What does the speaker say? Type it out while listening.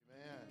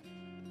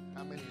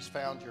How many has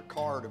found your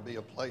car to be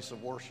a place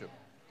of worship?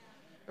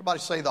 Everybody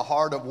say the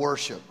heart of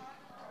worship.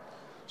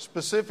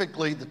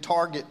 Specifically, the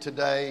target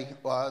today,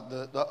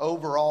 the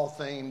overall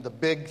theme, the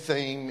big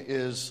theme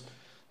is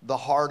the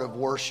heart of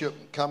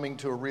worship, coming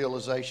to a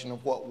realization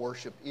of what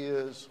worship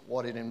is,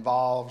 what it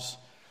involves.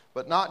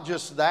 But not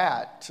just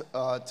that.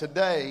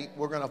 Today,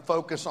 we're going to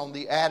focus on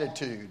the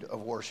attitude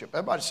of worship.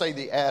 Everybody say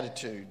the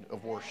attitude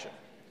of worship.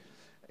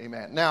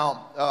 Amen.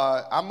 Now,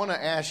 I'm going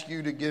to ask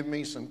you to give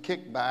me some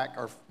feedback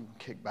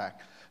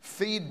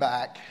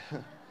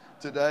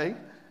today.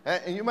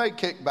 And you may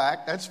kick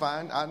back. That's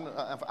fine.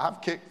 I've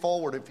kicked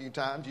forward a few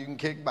times. You can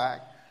kick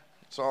back.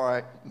 It's all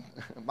right.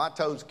 My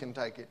toes can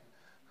take it.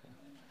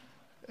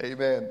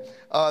 Amen.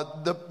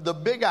 The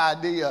big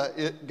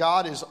idea,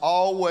 God is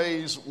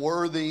always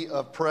worthy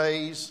of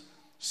praise.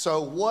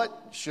 So what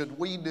should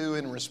we do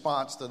in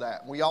response to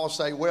that? We all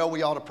say, well,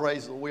 we ought to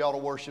praise, we ought to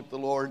worship the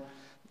Lord.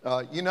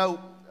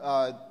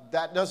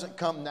 That doesn't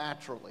come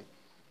naturally.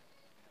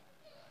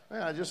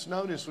 Man, I just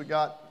noticed we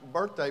got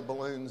birthday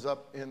balloons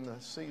up in the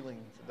ceiling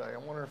today. I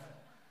wonder if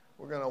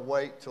we're going to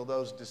wait till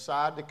those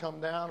decide to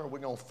come down, or we're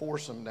going to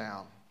force them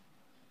down.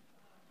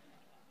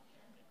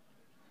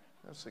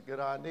 That's a good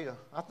idea.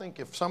 I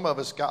think if some of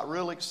us got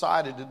real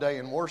excited today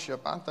in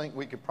worship, I think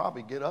we could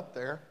probably get up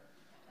there.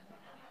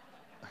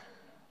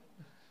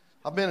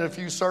 I've been in a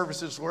few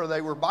services where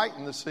they were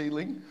biting the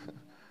ceiling.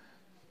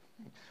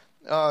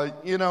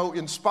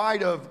 In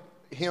spite of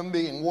him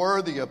being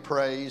worthy of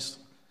praise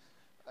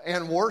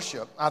and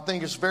worship, I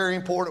think it's very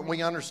important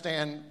we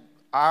understand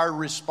our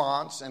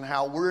response and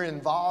how we're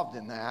involved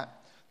in that.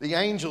 The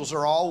angels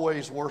are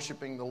always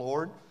worshiping the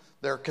Lord.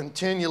 They're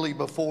continually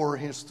before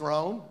his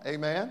throne.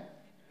 Amen.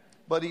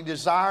 But he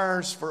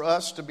desires for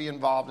us to be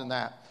involved in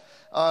that.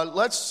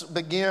 Let's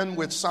begin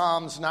with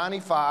Psalms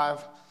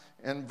 95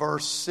 and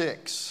verse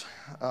 6.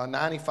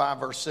 95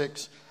 verse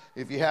 6.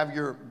 If you have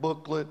your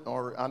booklet,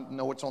 or I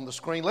know it's on the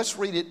screen, let's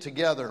read it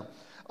together.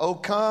 Oh,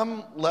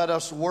 come, let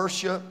us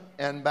worship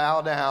and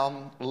bow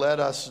down. Let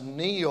us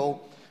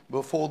kneel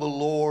before the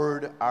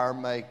Lord our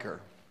Maker.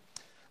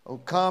 Oh,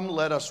 come,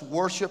 let us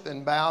worship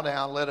and bow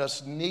down. Let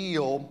us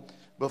kneel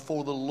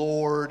before the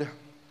Lord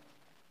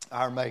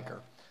our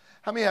Maker.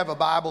 How many have a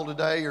Bible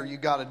today, or you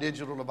got a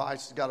digital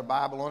device that's got a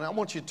Bible on it? I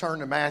want you to turn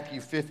to Matthew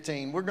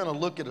 15. We're going to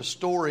look at a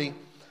story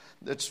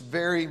that's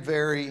very,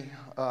 very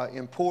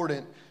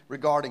important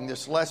regarding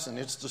this lesson.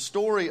 It's the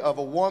story of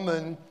a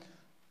woman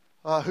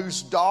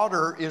whose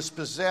daughter is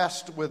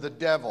possessed with a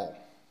devil.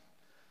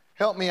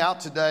 Help me out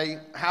today.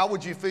 How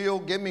would you feel?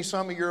 Give me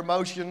some of your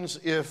emotions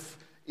if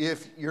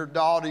your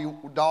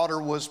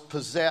daughter was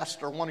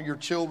possessed, or one of your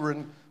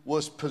children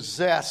was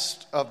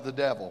possessed of the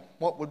devil.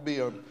 What would be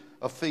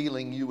a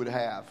feeling you would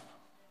have?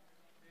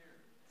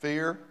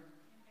 Fear?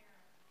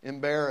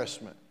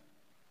 Embarrassment?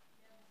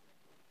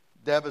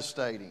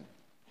 Devastating?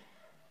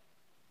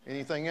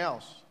 Anything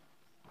else?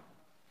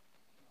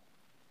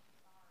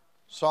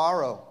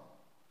 Sorrow.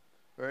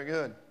 Very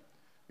good.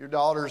 Your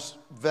daughter's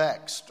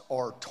vexed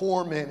or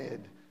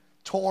tormented,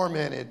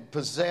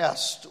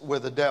 possessed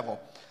with a devil.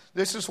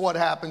 This is what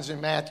happens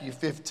in Matthew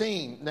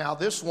 15. Now,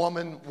 this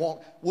woman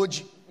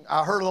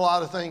I heard a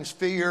lot of things: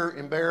 fear,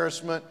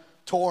 embarrassment,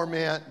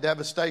 torment,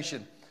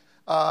 devastation.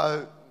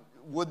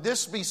 Would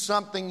this be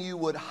something you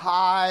would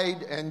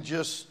hide and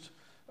just,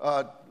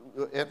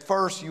 at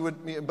first you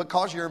would,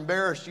 because you're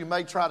embarrassed, you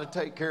may try to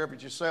take care of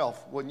it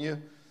yourself, wouldn't you?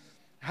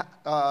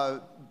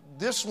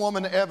 This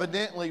woman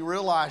evidently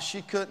realized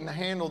she couldn't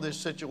handle this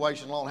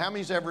situation alone. How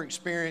many's ever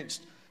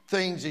experienced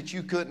things that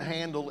you couldn't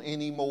handle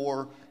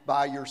anymore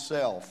by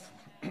yourself?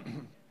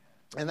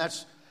 And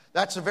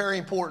that's a very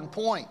important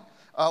point.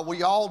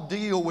 We all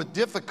deal with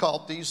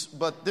difficulties,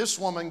 but this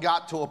woman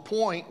got to a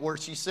point where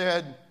she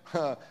said,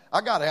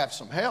 I got to have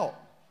some help.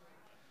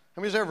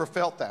 How many's ever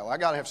felt that way? I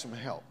got to have some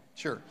help.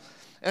 Sure.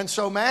 And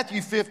so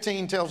Matthew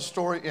 15 tells a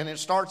story, and it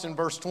starts in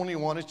verse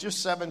 21. It's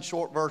just 7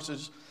 short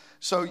verses,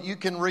 so you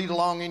can read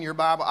along in your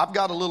Bible. I've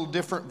got a little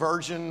different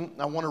version.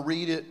 I want to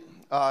read it.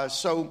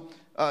 So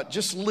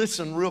just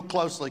listen real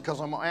closely,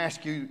 because I'm going to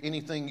ask you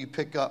anything you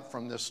pick up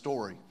from this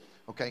story.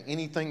 Okay,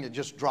 anything that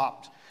just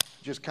dropped,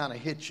 just kind of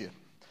hit you.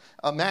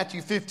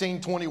 Matthew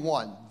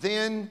 15:21.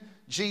 Then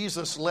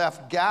Jesus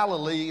left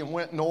Galilee and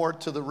went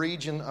north to the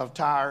region of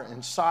Tyre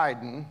and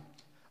Sidon.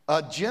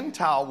 A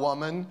Gentile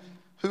woman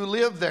who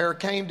lived there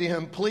came to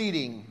him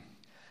pleading,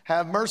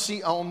 have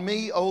mercy on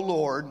me, O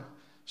Lord,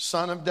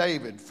 Son of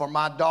David, for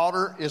my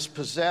daughter is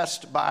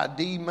possessed by a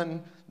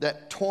demon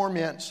that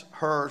torments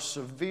her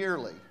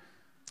severely.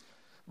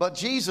 But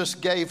Jesus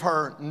gave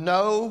her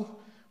no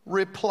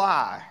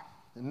reply,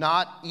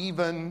 not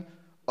even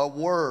a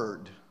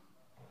word.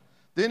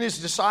 Then his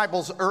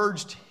disciples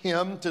urged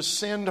him to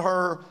send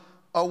her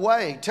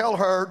away. Tell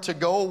her to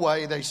go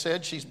away, they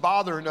said. She's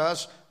bothering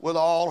us with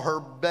all her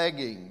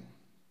begging.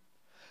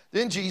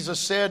 Then Jesus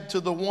said to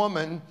the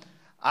woman,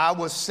 I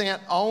was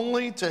sent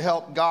only to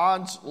help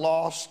God's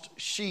lost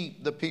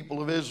sheep, the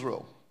people of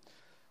Israel.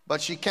 But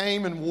she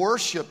came and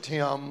worshiped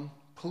him,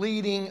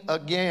 pleading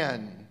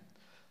again,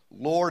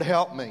 Lord,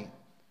 help me.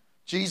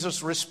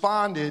 Jesus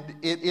responded,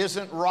 "It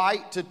isn't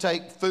right to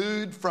take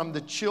food from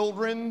the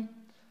children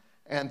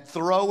and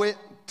throw it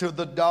to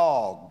the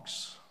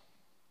dogs."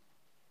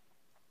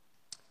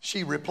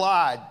 She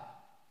replied,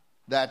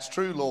 "That's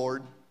true,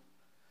 Lord,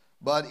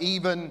 but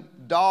even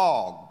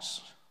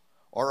dogs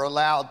are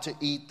allowed to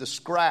eat the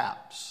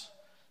scraps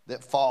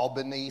that fall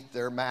beneath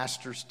their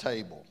master's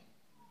table."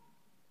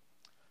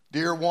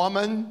 "Dear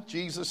woman,"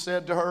 Jesus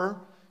said to her,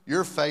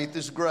 "your faith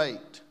is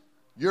great.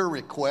 Your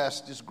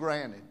request is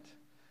granted."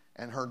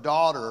 And her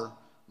daughter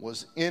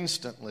was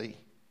instantly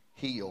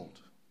healed.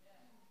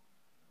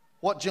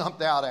 What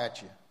jumped out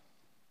at you?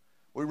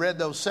 We read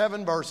those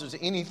 7 verses,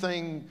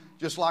 anything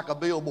just like a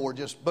billboard,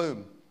 just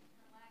boom.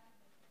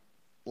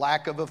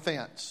 Lack of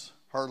offense.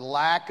 Her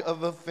lack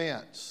of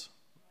offense.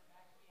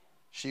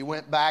 She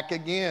went back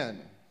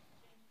again.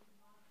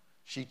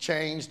 She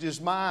changed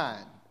his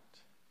mind.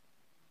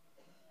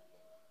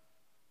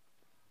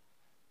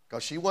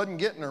 Because she wasn't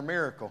getting her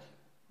miracle.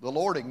 The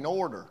Lord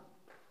ignored her.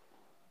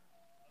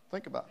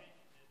 Think about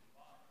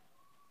it.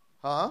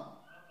 Huh?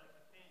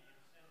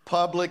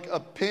 Public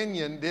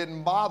opinion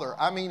didn't bother.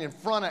 I mean, in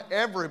front of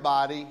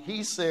everybody,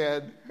 he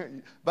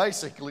said,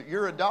 basically,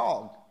 "You're a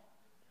dog."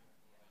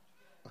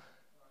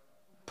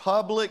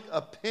 Public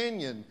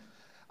opinion.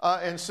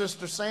 And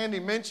Sister Sandy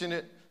mentioned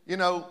it.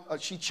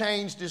 She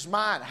changed his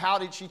mind. How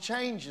did she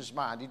change his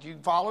mind? Did you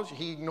follow?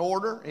 He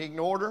ignored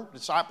her. The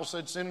disciples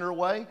said, "Send her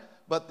away."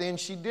 But then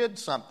she did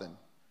something.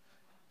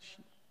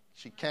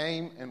 She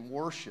came and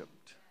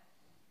worshiped.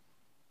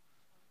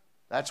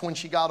 That's when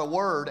she got a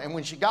word. And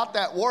when she got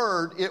that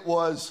word, it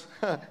was,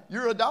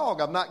 "You're a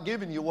dog. I'm not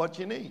giving you what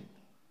you need."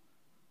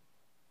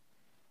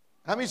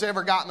 How many's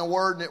ever gotten a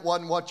word and it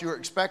wasn't what you were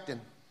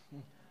expecting?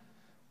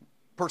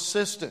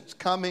 Persistence,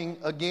 coming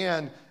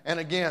again and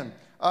again.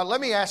 Let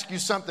me ask you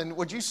something.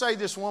 Would you say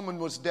this woman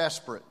was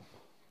desperate?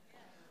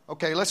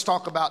 Okay, let's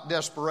talk about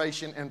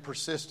desperation and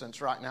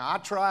persistence right now. I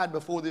tried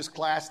before this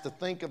class to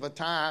think of a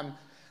time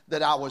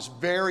that I was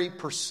very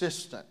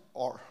persistent,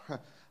 or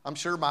I'm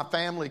sure my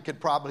family could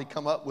probably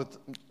come up with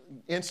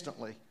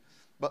instantly.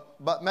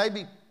 But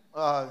maybe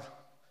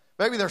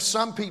there's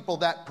some people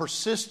that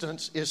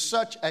persistence is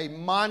such a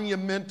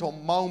monumental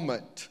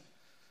moment.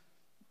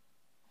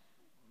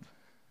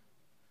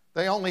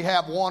 They only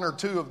have 1 or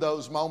 2 of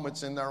those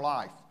moments in their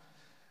life.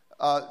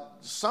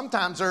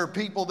 Sometimes there are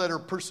people that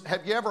are,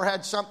 have you ever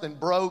had something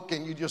broke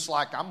and you just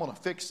like, "I'm going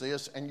to fix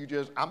this," and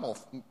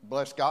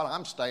bless God,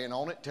 I'm staying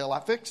on it till I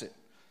fix it.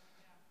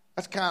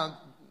 That's kind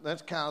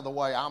of the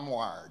way I'm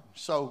wired.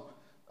 So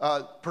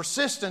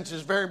persistence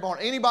is very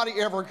important. Anybody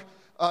ever,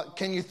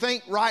 can you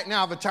think right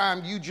now of a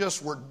time you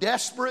just were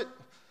desperate?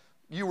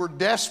 You were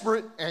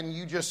desperate and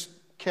you just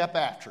kept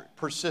after it.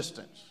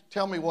 Persistence.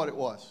 Tell me what it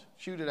was.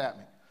 Shoot it at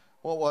me.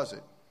 What was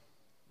it?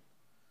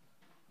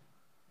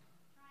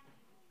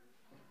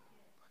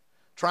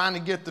 Trying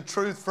to get the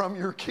truth from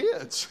your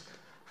kids.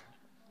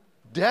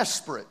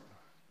 Desperate.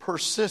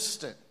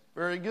 Persistent.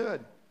 Very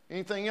good.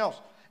 Anything else?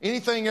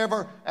 Anything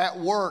ever at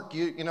work?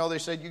 They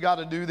said you got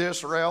to do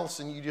this or else,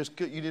 and you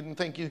didn't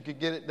think you could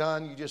get it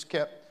done. You just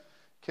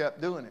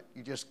kept doing it.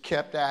 You just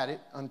kept at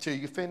it until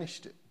you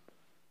finished it.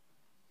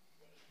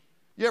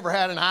 You ever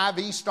had an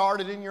IV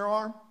started in your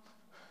arm?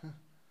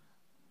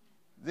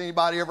 Did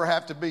anybody ever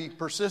have to be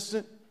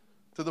persistent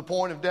to the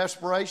point of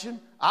desperation?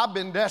 I've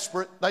been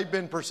desperate. They've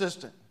been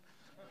persistent.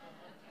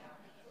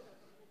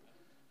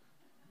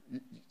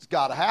 It's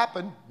got to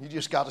happen. You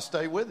just got to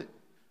stay with it.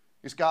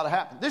 It's got to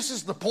happen. This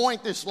is the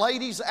point this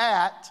lady's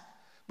at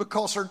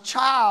because her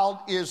child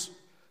is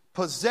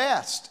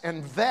possessed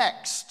and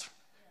vexed.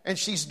 And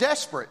she's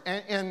desperate.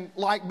 And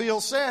like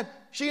Bill said,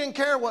 she didn't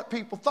care what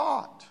people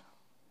thought.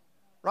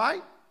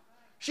 Right?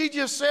 She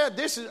just said,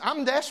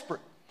 I'm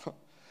desperate.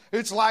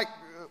 It's like,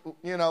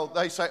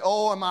 they say,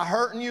 "Oh, am I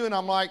hurting you?" And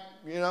I'm like,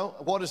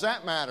 what does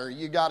that matter?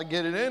 You got to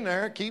get it in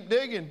there. Keep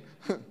digging.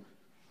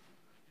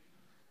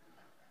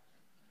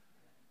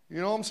 You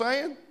know what I'm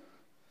saying?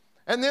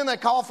 And then they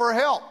call for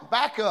help.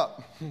 Back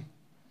up.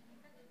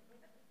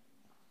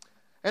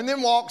 And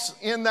then walks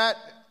in that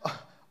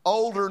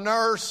older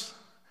nurse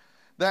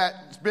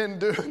that's been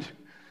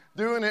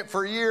doing it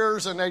for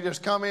years, and they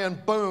just come in,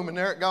 boom, and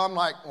there it goes. I'm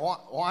like,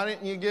 why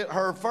didn't you get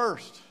her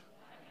first?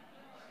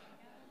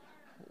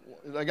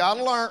 They got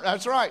to learn.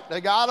 That's right.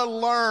 They got to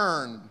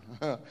learn.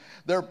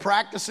 They're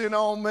practicing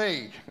on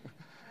me.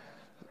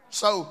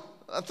 So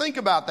think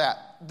about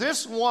that.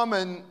 This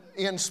woman,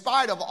 in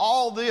spite of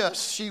all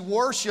this, she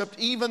worshiped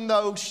even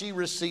though she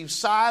received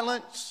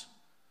silence.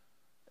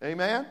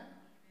 Amen?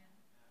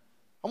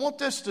 I want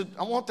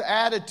the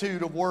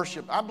attitude of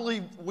worship. I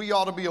believe we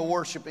ought to be a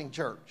worshiping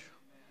church.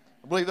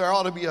 I believe there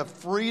ought to be a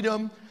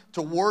freedom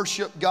to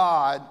worship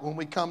God when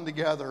we come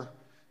together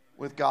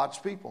with God's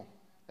people.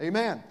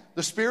 Amen.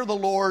 The Spirit of the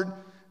Lord,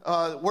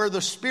 where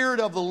the Spirit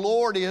of the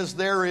Lord is,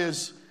 there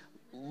is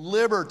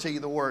liberty,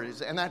 the word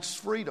is, and that's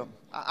freedom.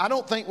 I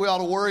don't think we ought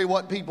to worry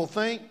what people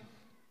think.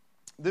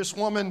 This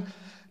woman,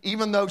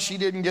 even though she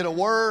didn't get a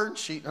word,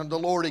 the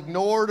Lord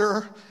ignored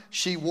her.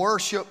 She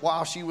worshiped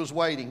while she was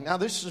waiting. Now,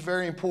 this is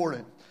very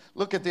important.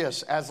 Look at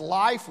this. As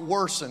life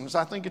worsens,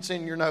 I think it's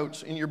in your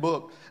notes, in your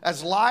book.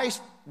 As life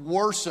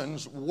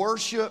worsens,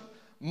 worship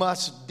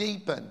must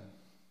deepen.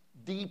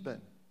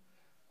 Deepen.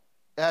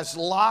 As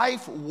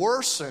life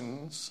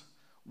worsens,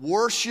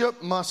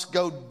 worship must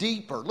go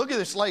deeper. Look at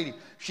this lady.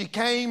 She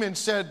came and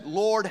said,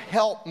 Lord,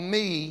 help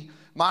me.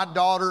 My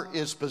daughter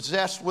is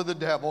possessed with the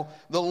devil.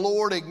 The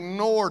Lord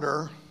ignored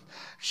her.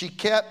 She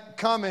kept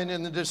coming,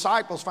 and the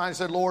disciples finally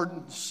said,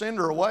 Lord, send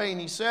her away.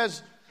 And he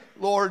says,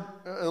 the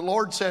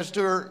Lord says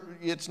to her,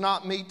 it's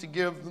not meet to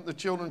give the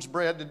children's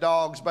bread to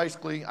dogs.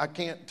 Basically, I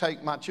can't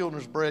take my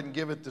children's bread and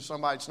give it to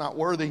somebody that's not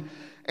worthy.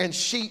 And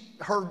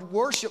her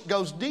worship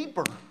goes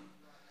deeper.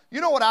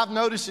 You know what I've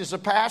noticed as a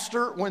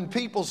pastor? When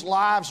people's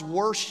lives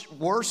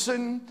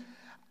worsen,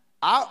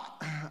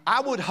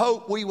 I would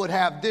hope we would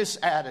have this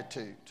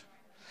attitude.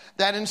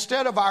 That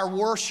instead of our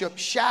worship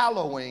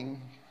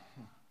shallowing,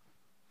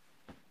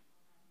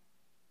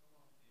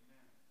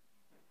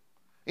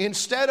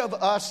 instead of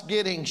us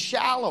getting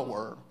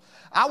shallower,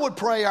 I would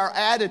pray our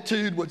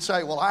attitude would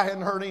say, well, I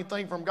hadn't heard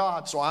anything from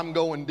God, so I'm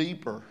going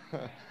deeper.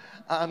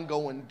 I'm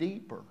going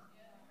deeper.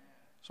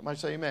 Somebody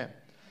say amen.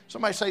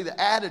 Somebody say the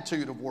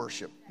attitude of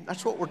worship.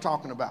 That's what we're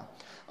talking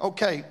about.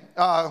 Okay,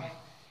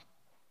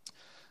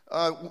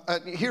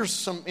 here's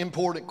some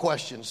important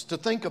questions to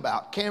think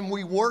about. Can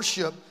we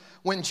worship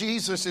when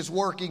Jesus is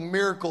working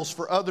miracles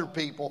for other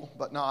people,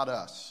 but not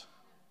us?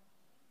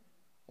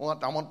 We're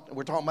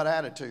talking about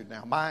attitude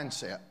now,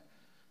 mindset.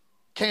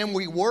 Can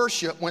we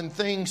worship when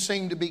things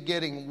seem to be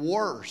getting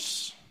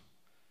worse?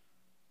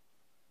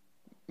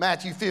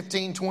 Matthew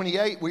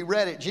 15:28, we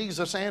read it.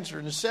 Jesus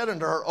answered and said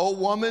unto her, O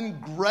woman,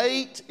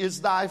 great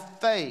is thy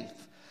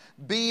faith.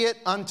 Be it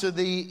unto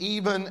thee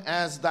even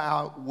as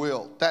thou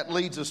wilt. That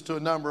leads us to a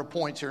number of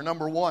points here.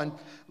 Number one,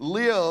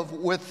 live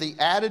with the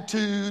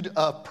attitude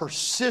of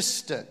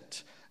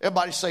persistent.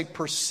 Everybody say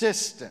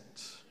persistent.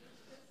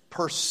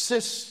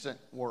 Persistent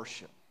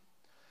worship.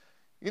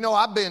 You know,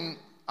 I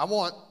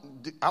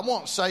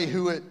won't say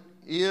who it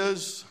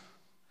is.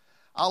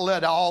 I'll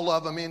let all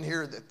of them in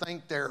here that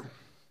think they're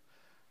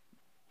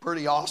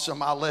pretty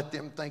awesome. I'll let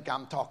them think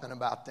I'm talking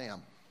about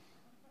them.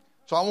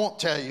 So I won't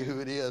tell you who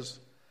it is.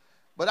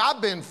 But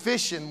I've been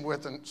fishing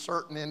with a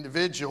certain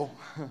individual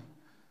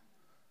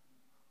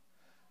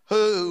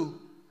who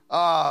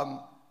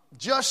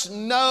just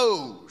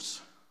knows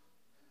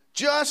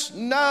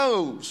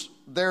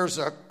there's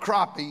a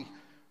crappie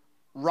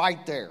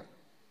right there.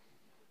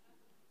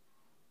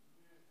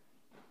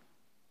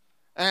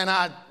 And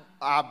I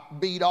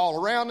beat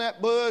all around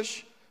that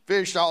bush,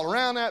 fished all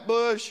around that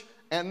bush,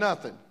 and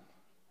nothing.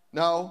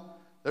 No,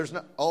 there's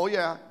no. Oh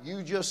yeah,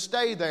 you just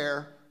stay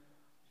there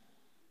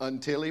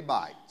until he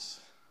bites.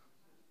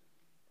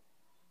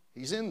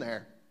 He's in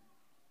there.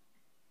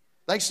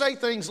 They say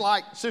things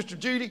like, Sister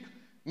Judy,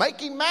 make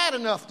him mad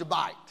enough to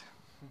bite.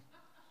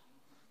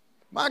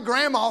 My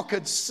grandma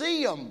could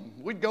see them.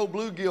 We'd go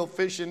bluegill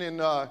fishing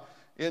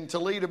in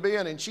Toledo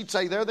Bend, and she'd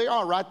say, there they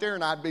are right there,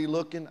 and I'd be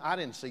looking. I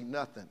didn't see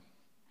nothing.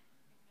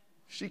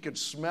 She could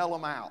smell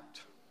them out.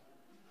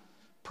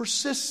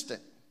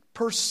 Persistent.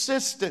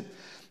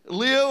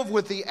 Live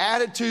with the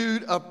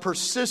attitude of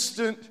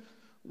persistent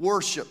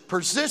worship.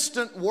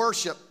 Persistent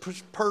worship.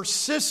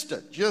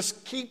 Persistent.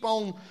 Just keep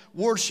on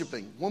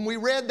worshiping. When we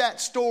read that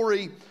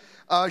story,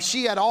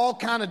 she had all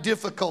kind of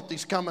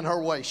difficulties coming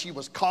her way. She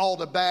was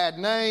called a bad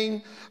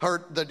name.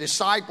 The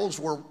disciples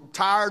were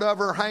tired of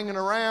her hanging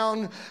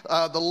around.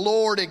 The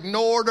Lord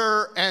ignored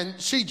her,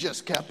 and she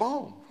just kept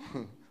on.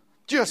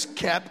 Just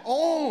kept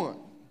on.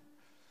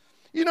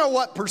 You know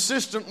what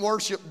persistent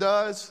worship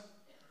does?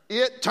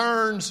 It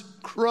turns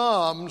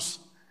crumbs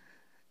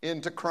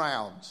into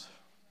crowns.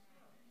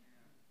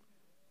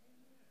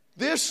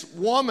 This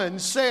woman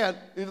said,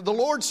 the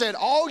Lord said,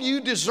 all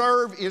you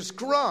deserve is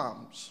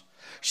crumbs.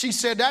 She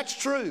said, that's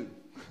true.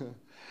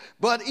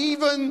 But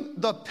even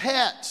the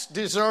pets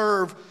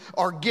deserve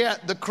or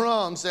get the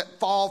crumbs that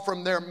fall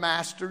from their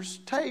master's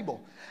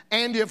table.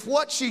 And if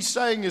what she's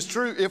saying is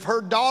true, if her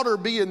daughter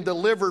being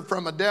delivered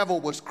from a devil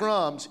was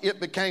crumbs,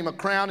 it became a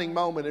crowning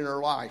moment in her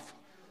life.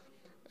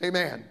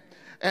 Amen.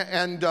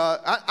 And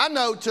I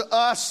know to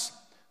us,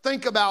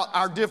 think about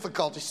our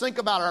difficulties. Think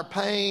about our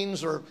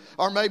pains or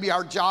maybe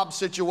our job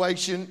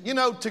situation. You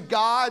know, to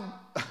God,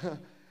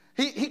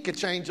 He could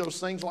change those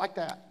things like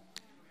that.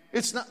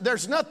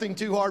 There's nothing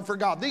too hard for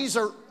God.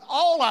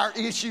 All our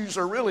issues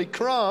are really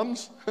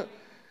crumbs.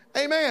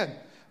 Amen.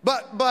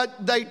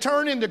 But they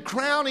turn into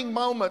crowning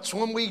moments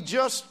when we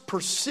just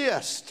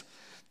persist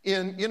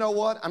in, you know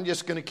what, I'm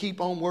just going to keep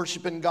on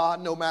worshiping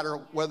God no matter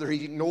whether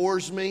He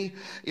ignores me.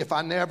 If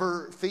I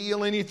never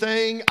feel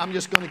anything, I'm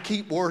just going to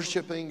keep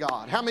worshiping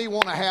God. How many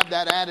want to have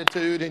that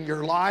attitude in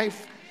your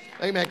life?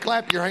 Amen.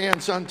 Clap your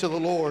hands unto the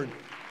Lord.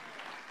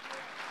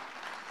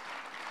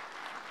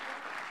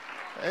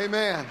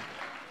 Amen.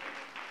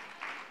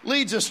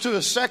 Leads us to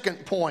a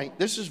second point.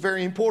 This is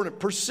very important.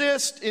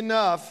 Persist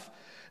enough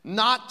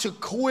not to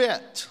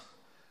quit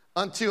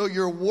until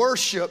your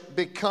worship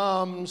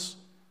becomes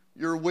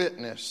your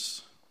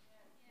witness.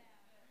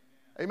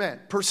 Amen.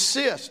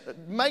 Persist.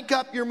 Make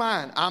up your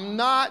mind. I'm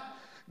not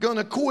going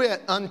to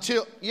quit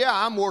until,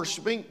 I'm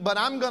worshiping, but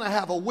I'm going to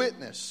have a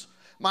witness.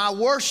 My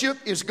worship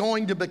is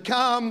going to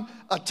become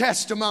a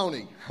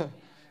testimony.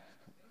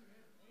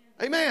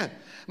 Amen.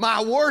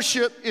 My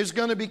worship is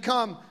going to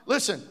become,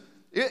 listen,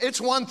 it's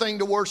one thing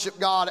to worship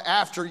God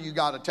after you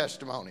got a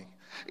testimony.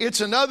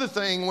 It's another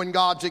thing when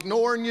God's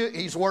ignoring you,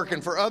 He's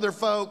working for other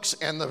folks,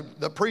 and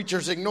the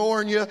preacher's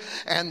ignoring you,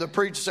 and the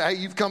preacher say,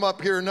 hey, you've come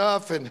up here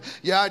enough, and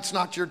it's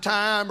not your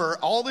time, or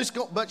all this.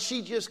 But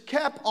she just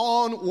kept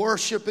on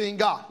worshiping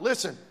God.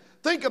 Listen,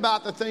 think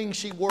about the things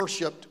she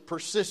worshiped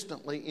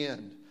persistently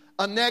in.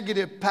 A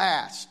negative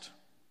past.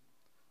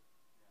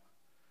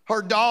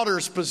 Her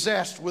daughter's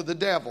possessed with the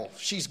devil.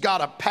 She's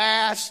got a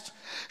past.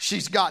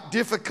 She's got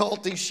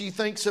difficulties she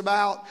thinks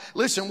about.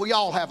 Listen, we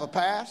all have a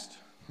past.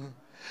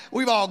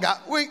 We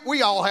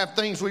all have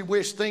things we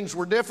wish things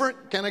were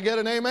different. Can I get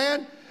an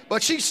amen?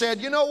 But she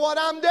said, you know what?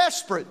 I'm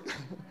desperate.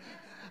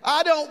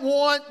 I don't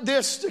want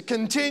this to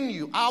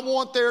continue. I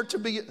want there to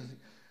be,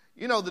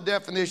 the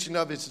definition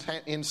of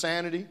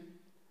insanity?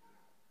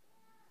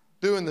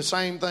 Doing the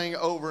same thing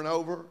over and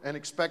over and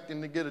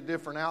expecting to get a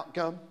different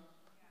outcome.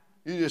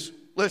 You just,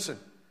 listen,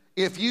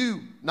 if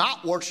you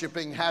not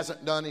worshiping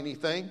hasn't done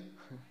anything,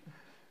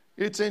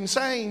 it's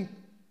insane.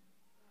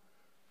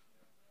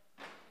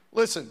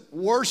 Listen,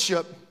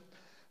 worship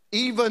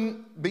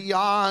even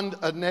beyond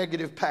a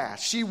negative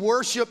past. She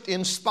worshiped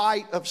in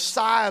spite of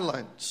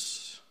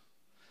silence.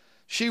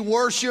 She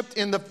worshiped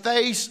in the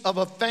face of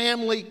a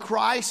family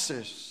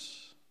crisis.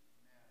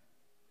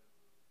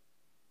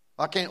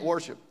 I can't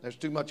worship. There's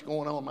too much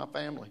going on in my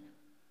family.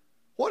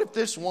 What if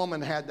this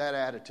woman had that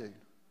attitude?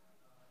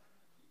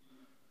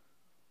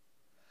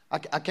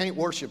 I can't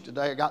worship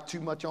today. I got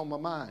too much on my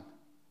mind.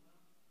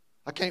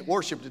 I can't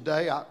worship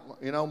today.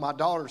 My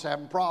daughter's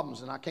having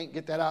problems and I can't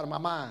get that out of my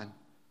mind.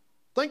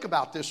 Think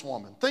about this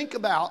woman. Think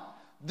about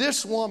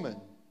this woman.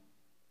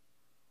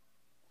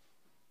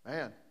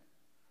 Man,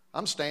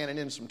 I'm standing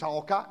in some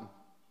tall cotton.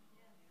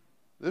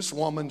 This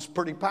woman's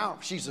pretty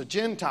powerful. She's a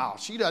Gentile.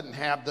 She doesn't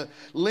have the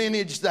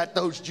lineage that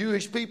those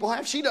Jewish people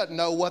have. She doesn't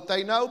know what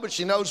they know, but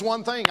she knows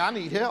one thing: I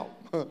need help.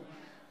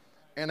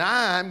 And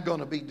I'm going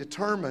to be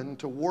determined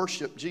to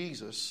worship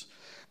Jesus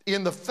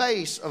in the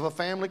face of a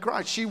family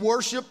crisis. She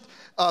worshiped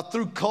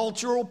through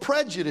cultural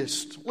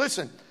prejudice.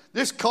 Listen,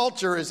 this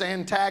culture is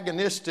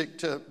antagonistic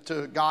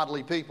to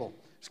godly people.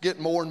 It's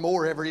getting more and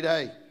more every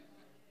day.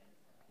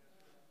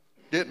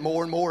 Getting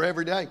more and more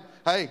every day.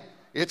 Hey,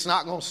 it's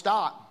not going to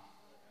stop.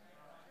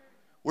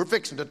 We're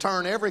fixing to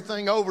turn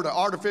everything over to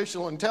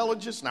artificial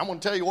intelligence, and I'm going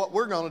to tell you what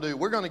we're going to do.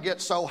 We're going to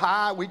get so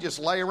high we just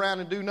lay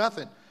around and do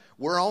nothing.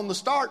 We're on the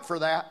start for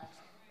that.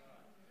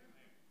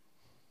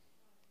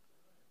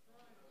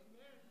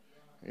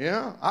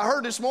 Yeah, I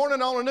heard this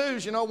morning on the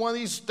news, one of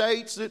these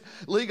states that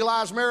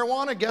legalize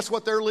marijuana, guess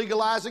what they're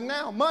legalizing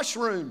now?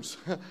 Mushrooms.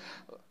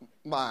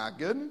 My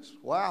goodness.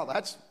 Wow,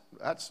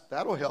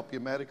 that'll help you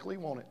medically,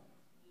 won't it?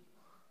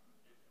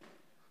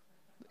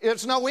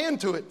 It's no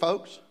end to it,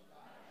 folks.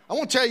 I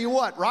want to tell you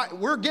what, right?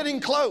 We're getting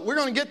close. We're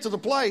going to get to the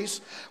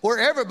place where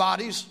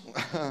everybody's,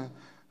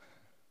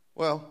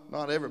 well,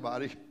 not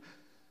everybody,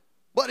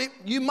 but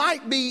you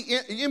might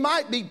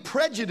be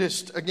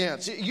prejudiced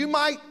against. You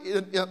might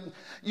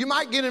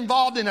get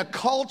involved in a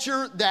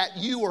culture that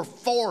you are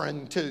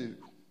foreign to.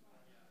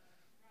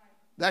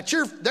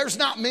 There's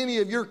not many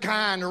of your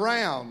kind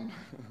around.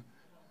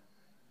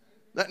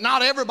 That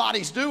not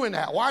everybody's doing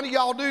that. Why do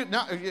y'all do?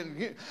 No,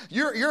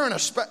 you're in a.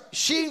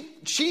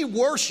 She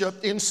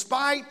worshipped in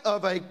spite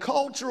of a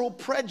cultural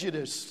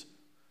prejudice.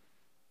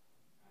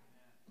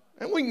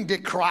 And we can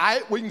decry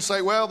it. We can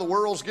say, well, the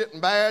world's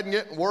getting bad and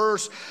getting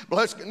worse.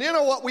 But you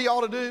know what we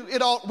ought to do?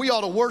 We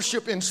ought to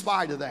worship in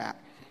spite of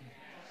that.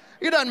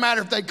 It doesn't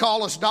matter if they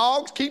call us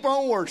dogs. Keep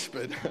on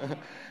worshiping.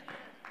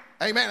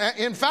 Amen.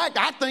 In fact,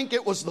 I think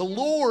it was the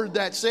Lord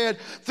that said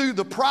through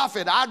the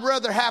prophet, I'd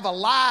rather have a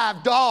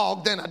live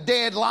dog than a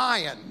dead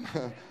lion.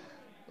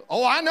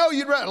 Oh, I know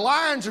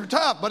lions are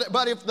tough,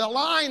 but if the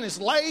lion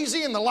is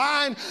lazy and the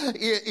lion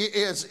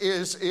is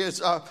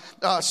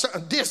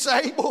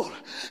disabled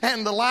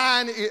and the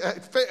lion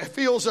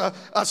feels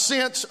a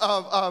sense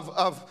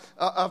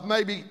of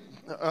maybe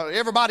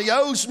everybody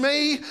owes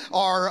me,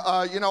 or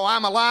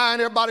I'm a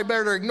lion, everybody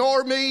better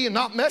ignore me and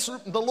not mess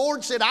with. The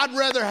Lord said, I'd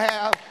rather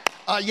have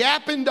a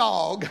yapping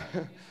dog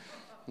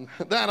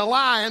than a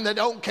lion that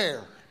don't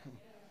care.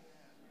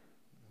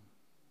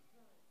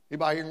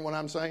 Anybody hearing what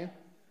I'm saying?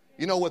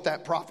 You know what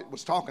that prophet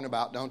was talking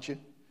about, don't you?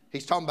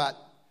 He's talking about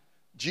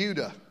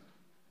Judah.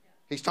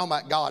 He's talking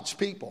about God's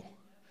people.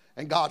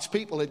 And God's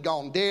people had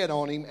gone dead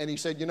on him. And he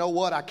said, you know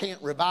what? I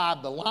can't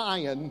revive the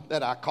lion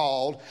that I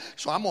called.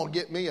 So I'm going to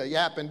get me a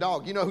yapping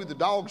dog. You know who the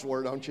dogs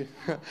were, don't you?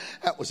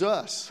 That was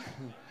us.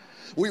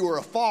 We were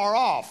afar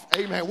off.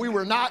 Amen. We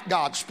were not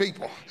God's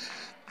people.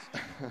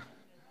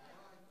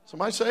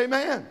 Somebody say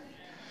amen.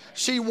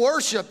 She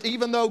worshiped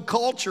even though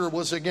culture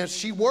was against.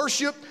 She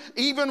worshiped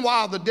even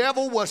while the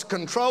devil was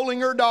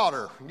controlling her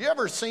daughter. You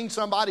ever seen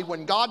somebody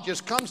when God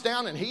just comes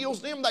down and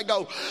heals them? They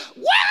go,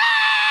 wow!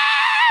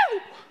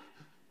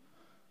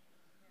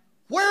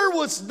 Where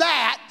was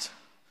that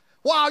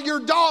while your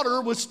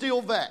daughter was still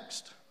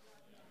vexed?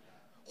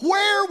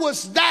 Where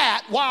was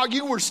that while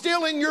you were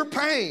still in your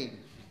pain?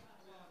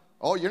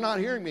 Oh, you're not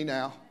hearing me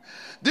now.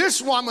 This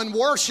woman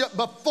worshiped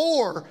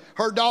before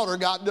her daughter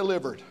got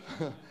delivered.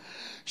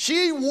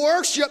 She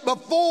worshiped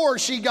before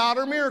she got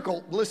her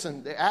miracle.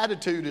 Listen, the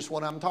attitude is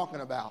what I'm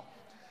talking about.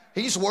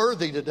 He's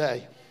worthy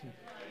today.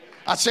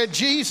 I said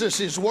Jesus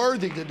is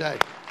worthy today.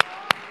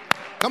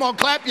 Come on,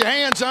 clap your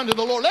hands unto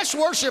the Lord. Let's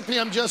worship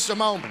Him just a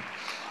moment.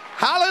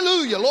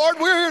 Hallelujah. Lord,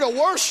 we're here to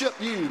worship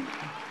You.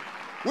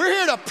 We're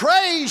here to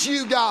praise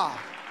You, God.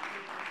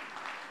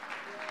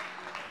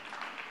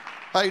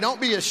 Hey, don't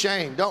be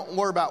ashamed. Don't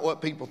worry about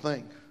what people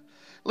think.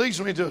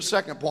 Leads me to a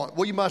second point.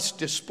 We must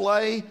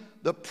display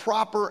the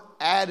proper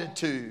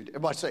attitude.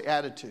 Everybody say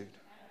attitude.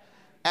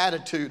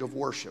 Attitude of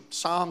worship.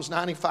 Psalms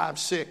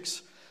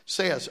 95:6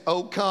 says,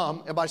 "Oh, come."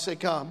 Everybody say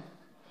come.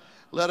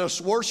 "Let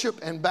us worship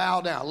and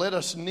bow down. Let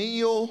us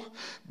kneel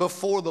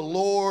before the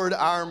Lord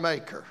our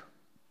Maker."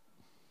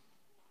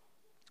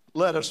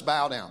 Let us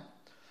bow down.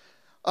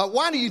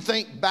 Why do you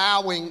think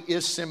bowing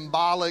is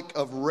symbolic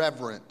of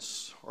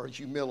reverence or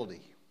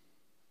humility?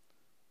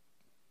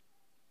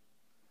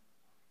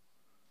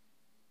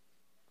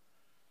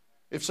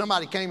 If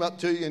somebody came up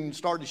to you and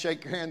started to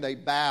shake your hand, they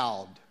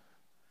bowed.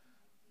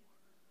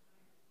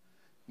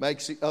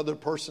 Makes the other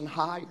person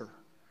higher.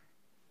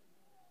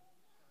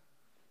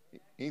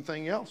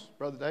 Anything else,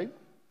 Brother Dave?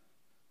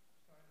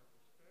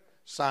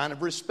 Sign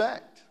of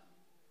respect.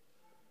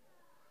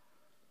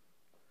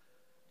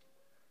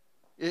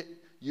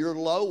 You're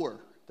lower,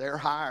 they're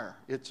higher.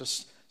 It's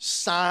a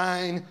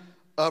sign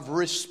of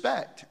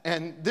respect.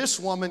 And this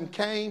woman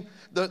came,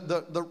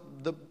 the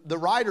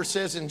writer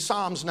says in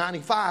Psalms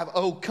 95,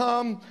 "Oh,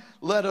 come,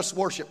 let us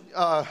worship."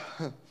 Oh,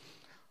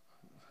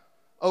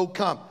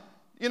 come.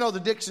 You know,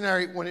 the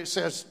dictionary, when it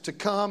says to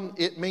come,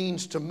 it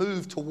means to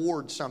move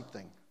towards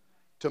something.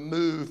 To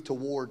move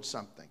towards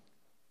something.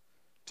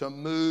 To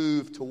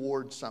move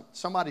towards something.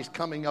 Somebody's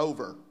coming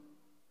over.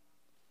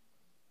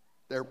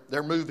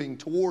 They're moving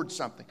towards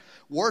something.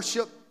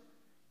 Worship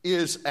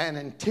is an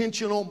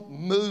intentional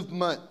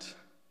movement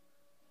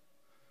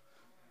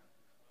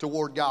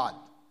toward God.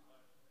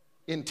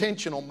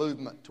 Intentional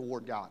movement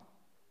toward God.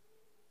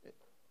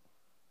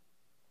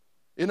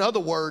 In other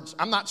words,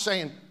 I'm not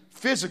saying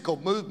physical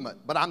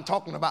movement, but I'm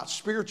talking about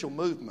spiritual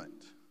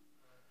movement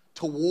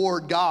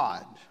toward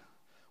God.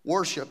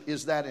 Worship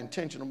is that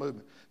intentional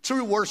movement.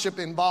 True worship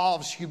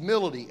involves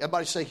humility.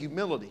 Everybody say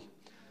humility.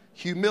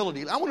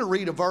 Humility. I want to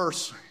read a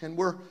verse, and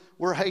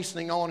we're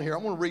hastening on here. I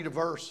want to read a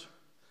verse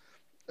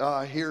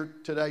here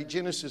today.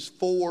 Genesis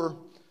 4,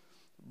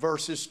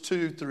 verses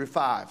 2 through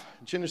 5.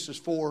 Genesis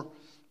 4,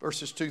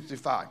 verses 2 through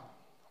 5.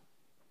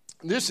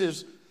 This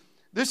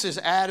is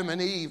Adam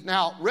and Eve.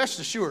 Now, rest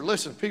assured,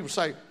 listen, people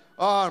say,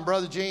 "Oh, and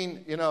Brother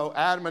Gene, you know,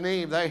 Adam and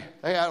Eve, they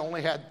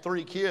only had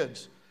 3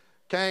 kids.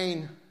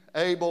 Cain,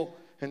 Abel,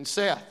 and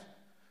Seth.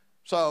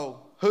 So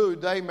who'd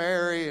they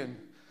marry?" And,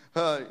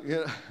 you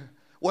know,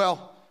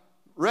 well,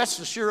 rest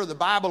assured, the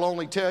Bible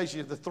only tells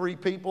you the 3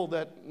 people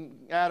that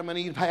Adam and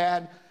Eve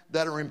had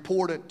that are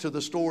important to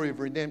the story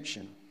of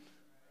redemption.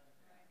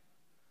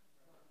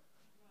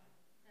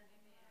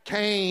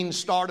 Cain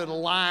started a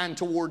line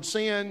toward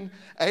sin.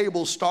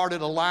 Abel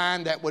started a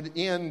line that would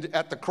end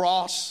at the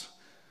cross.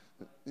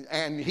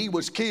 And he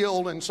was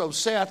killed. And so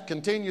Seth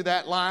continued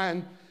that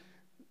line.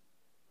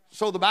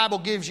 So the Bible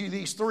gives you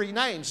these 3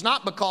 names.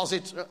 Not because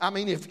it's,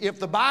 if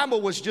the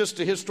Bible was just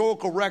a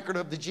historical record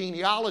of the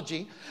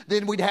genealogy,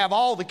 then we'd have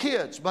all the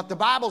kids. But the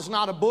Bible's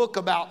not a book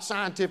about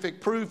scientific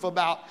proof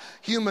about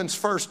humans'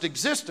 first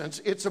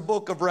existence. It's a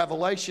book of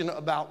revelation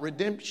about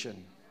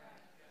redemption.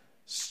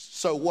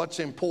 So what's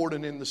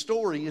important in the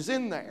story is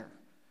in there.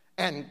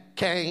 And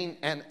Cain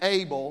and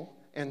Abel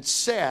and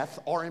Seth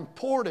are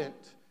important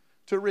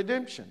to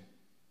redemption.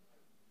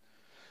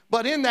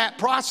 But in that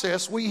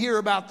process, we hear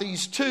about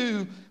these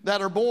 2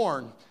 that are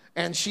born.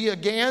 And she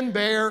again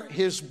bare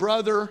his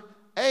brother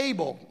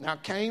Abel. Now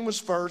Cain was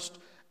first,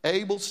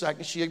 Abel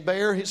second. She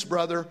bare his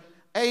brother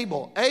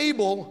Abel.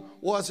 Abel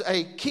was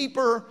a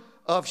keeper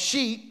of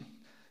sheep.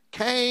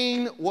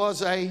 Cain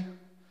was a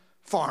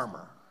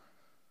farmer.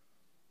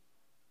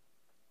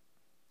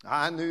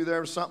 I knew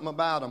there was something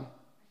about them.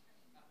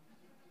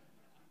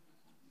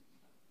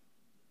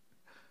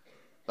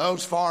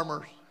 Those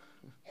farmers.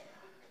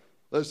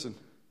 Listen,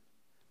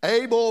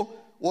 Abel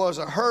was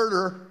a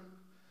herder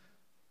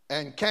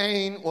and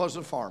Cain was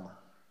a farmer.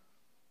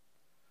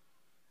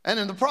 And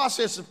in the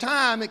process of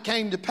time, it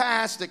came to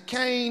pass that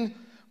Cain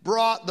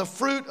brought the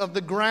fruit of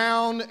the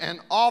ground and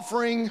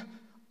offering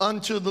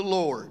unto the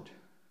Lord.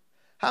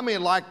 How many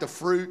like the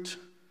fruit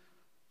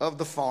of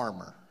the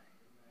farmer?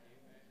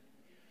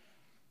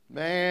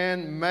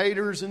 Man,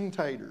 maters and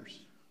taters.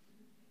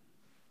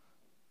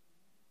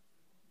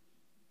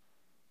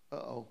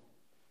 Uh-oh.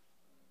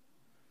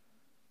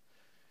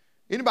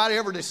 Anybody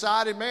ever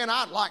decided, man,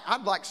 I'd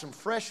like some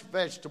fresh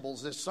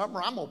vegetables this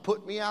summer. I'm going to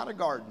put me out a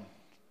garden.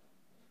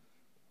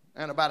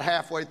 And about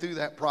halfway through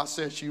that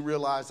process, you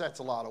realize that's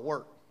a lot of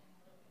work.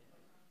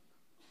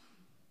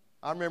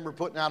 I remember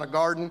putting out a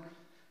garden,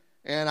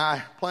 and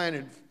I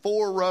planted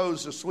 4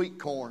 rows of sweet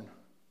corn.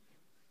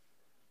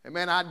 And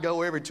man, I'd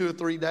go every 2 or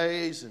 3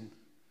 days,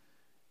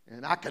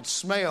 and I could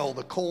smell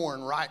the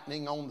corn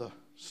ripening on the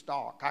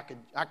stalk.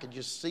 I could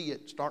just see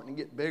it starting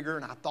to get bigger,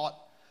 and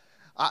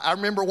I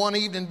remember one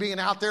evening being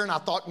out there, and I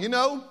thought,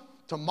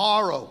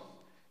 tomorrow,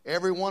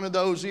 every one of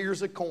those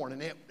ears of corn,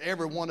 and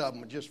every one of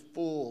them was just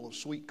full of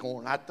sweet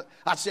corn.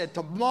 I said,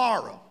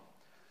 tomorrow,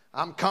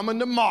 I'm coming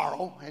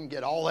tomorrow and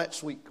get all that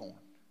sweet corn.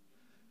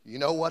 You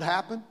know what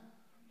happened?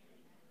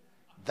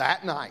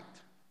 That night,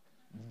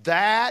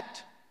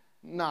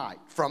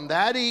 from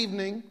that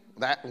evening,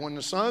 that when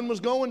the sun was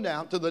going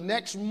down, to the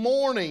next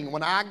morning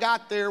when I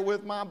got there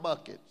with my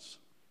buckets,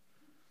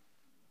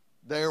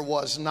 there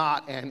was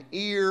not an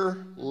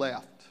ear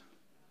left.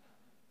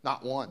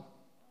 Not one.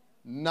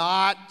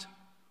 Not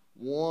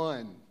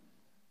one.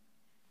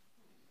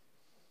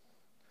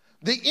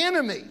 The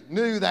enemy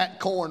knew that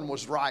corn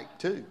was right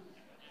too.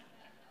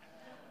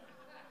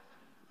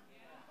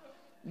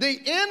 The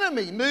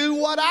enemy knew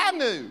what I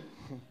knew.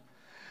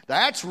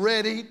 That's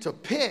ready to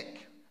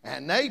pick.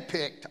 And they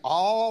picked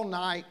all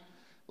night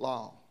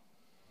long.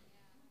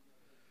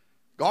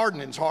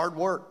 Gardening's hard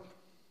work.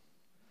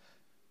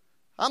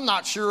 I'm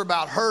not sure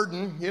about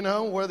herding,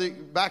 whether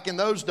back in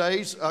those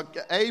days,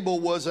 Abel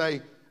was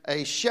a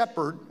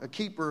shepherd, a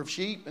keeper of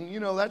sheep, and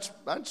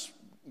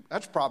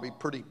that's probably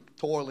pretty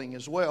toiling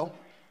as well.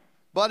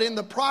 But in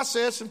the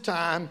process of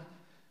time,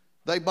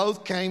 they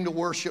both came to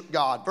worship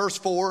God. Verse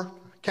 4,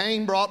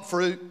 Cain brought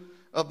fruit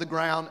of the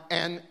ground,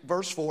 and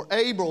verse 4,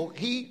 Abel,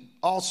 he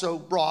also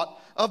brought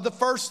of the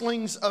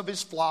firstlings of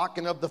his flock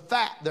and of the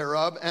fat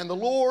thereof, and the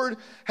Lord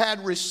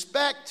had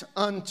respect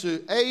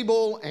unto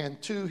Abel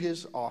and to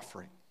his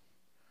offering.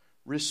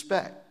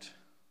 Respect.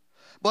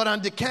 But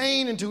unto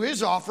Cain and to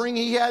his offering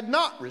he had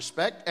not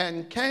respect,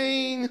 and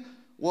Cain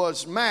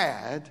was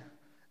mad,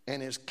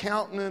 and his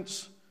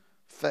countenance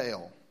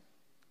fell.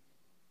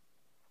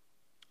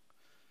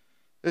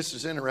 This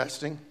is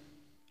interesting,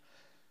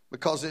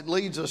 because it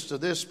leads us to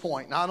this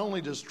point. Not only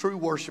does true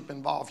worship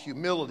involve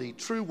humility,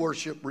 true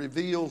worship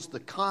reveals the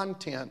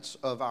contents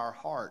of our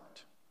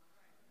heart.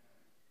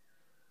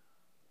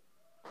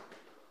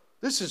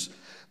 This is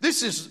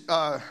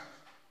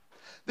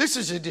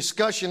a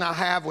discussion I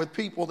have with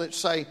people that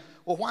say,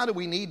 well, why do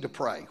we need to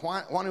pray?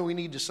 Why do we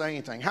need to say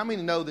anything? How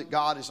many know that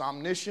God is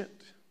omniscient?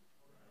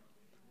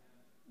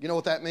 You know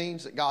what that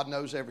means? That God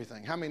knows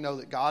everything. How many know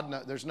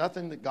that there's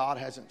nothing that God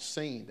hasn't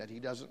seen that he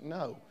doesn't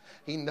know?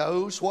 He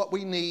knows what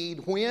we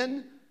need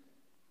when?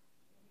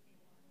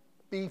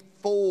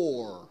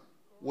 Before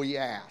we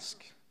ask.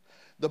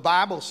 The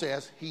Bible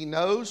says he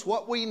knows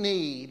what we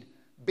need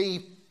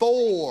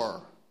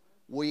before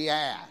we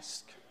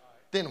ask.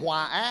 Then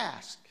why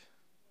ask?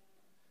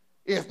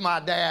 If my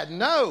dad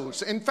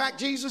knows. In fact,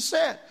 Jesus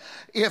said,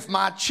 if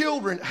my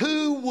children,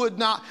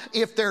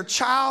 if their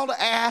child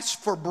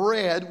asks for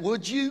bread,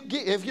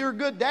 if you're a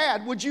good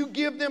dad, would you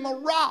give them a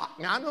rock?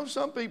 Now, I know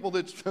some people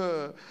that's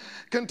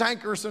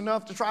cantankerous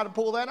enough to try to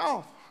pull that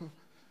off.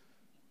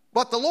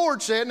 But the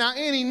Lord said, now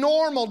any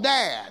normal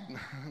dad,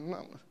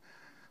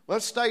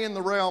 let's stay in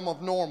the realm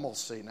of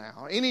normalcy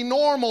now. Any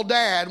normal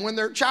dad, when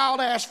their child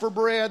asks for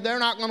bread, they're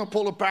not going to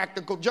pull a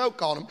practical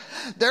joke on them.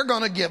 They're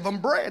going to give them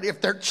bread.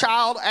 If their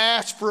child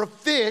asks for a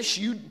fish,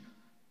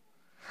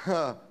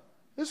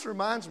 this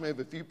reminds me of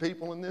a few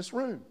people in this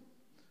room.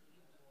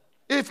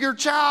 If your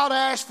child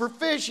asks for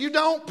fish, you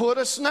don't put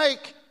a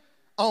snake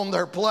on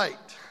their plate.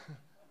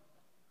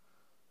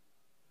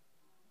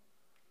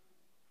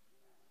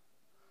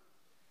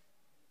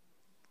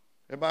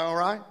 Everybody all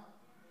right?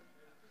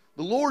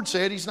 The Lord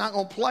said he's not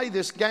going to play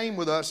this game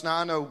with us. Now,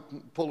 I know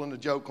pulling a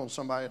joke on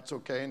somebody, it's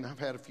okay, and I've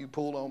had a few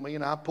pulled on me,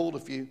 and I've pulled a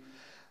few.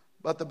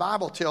 But the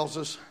Bible tells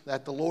us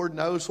that the Lord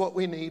knows what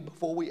we need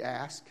before we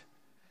ask.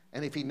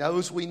 And if he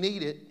knows we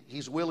need it,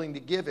 he's willing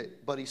to give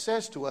it. But he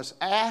says to us,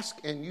 ask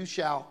and you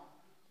shall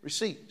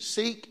receive.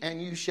 Seek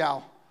and you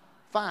shall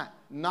find.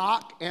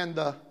 Knock and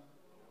the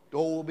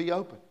door will be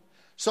open.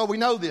 So we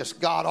know this.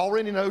 God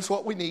already knows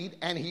what we need,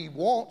 and he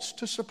wants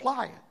to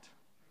supply it.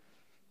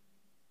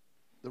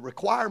 The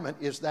requirement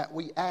is that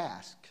we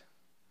ask.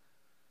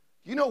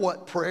 You know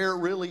what prayer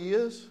really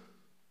is?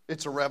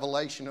 It's a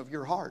revelation of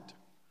your heart.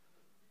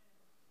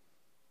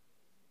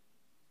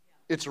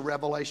 It's a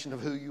revelation of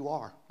who you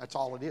are. That's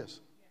all it is.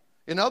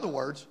 In other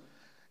words,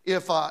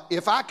 if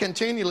I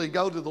continually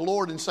go to the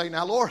Lord and say,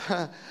 now Lord,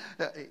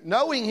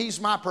 knowing he's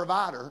my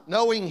provider,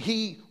 knowing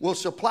he will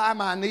supply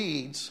my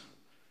needs,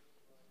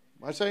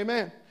 I say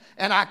amen.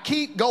 And I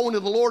keep going to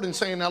the Lord and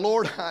saying, now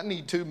Lord, I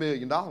need $2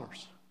 million.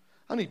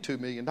 I need $2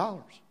 million.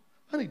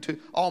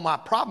 All my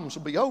problems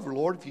will be over,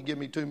 Lord, if you give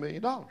me $2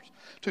 million.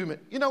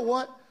 You know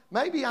what?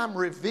 Maybe I'm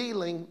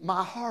revealing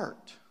my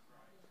heart.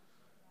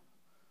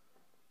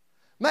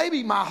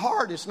 Maybe my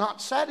heart is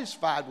not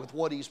satisfied with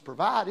what he's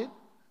provided.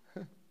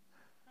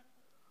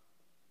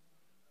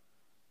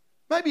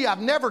 Maybe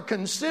I've never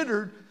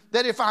considered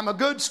that if I'm a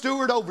good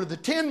steward over the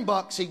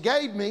 $10 he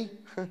gave me,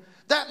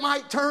 that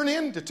might turn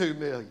into $2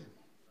 million.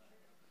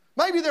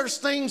 Maybe there's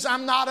things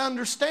I'm not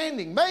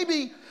understanding.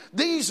 Maybe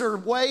these are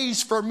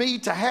ways for me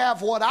to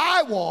have what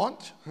I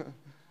want.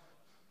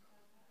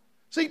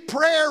 See,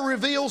 prayer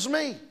reveals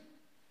me.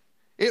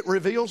 It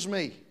reveals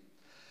me.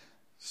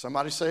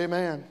 Somebody say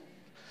amen.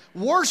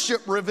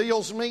 Worship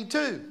reveals me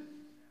too.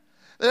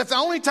 If the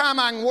only time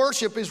I can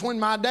worship is when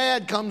my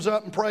dad comes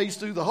up and prays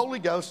through the Holy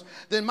Ghost,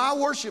 then my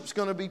worship's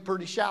going to be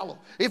pretty shallow.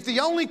 If the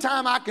only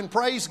time I can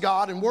praise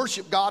God and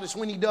worship God is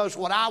when He does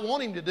what I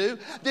want Him to do,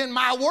 then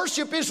my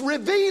worship is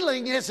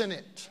revealing, isn't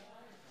it?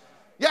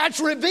 Yeah, it's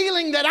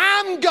revealing that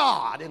I'm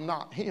God and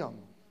not Him.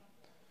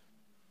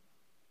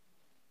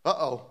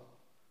 Uh-oh.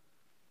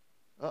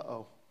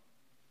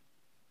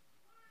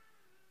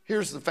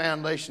 Here's the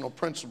foundational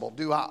principle.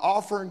 Do I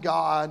offer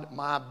God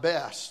my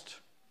best?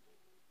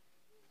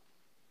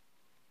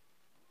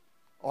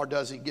 Or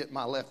does He get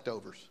my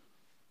leftovers?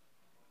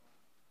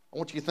 I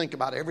want you to think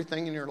about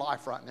everything in your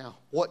life right now.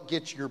 What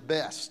gets your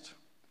best?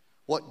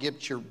 What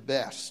gets your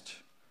best?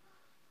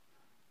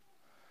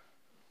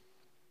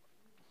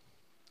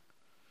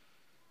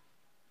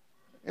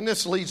 And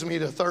this leads me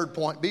to the third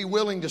point. Be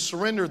willing to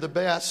surrender the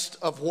best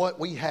of what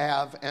we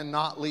have and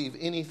not leave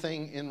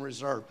anything in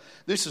reserve.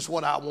 This is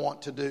what I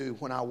want to do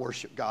when I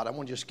worship God. I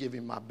want to just give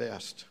Him my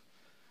best.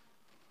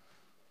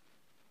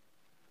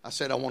 I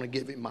said I want to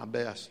give Him my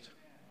best.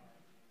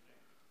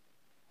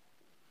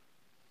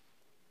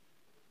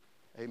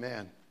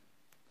 Amen.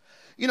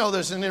 You know,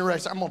 there's an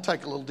interesting, I'm going to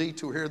take a little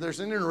detour here. There's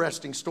an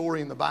interesting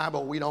story in the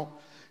Bible. We don't,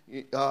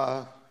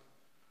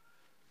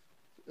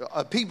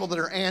 people that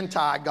are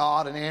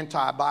anti-God and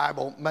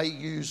anti-Bible may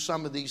use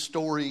some of these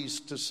stories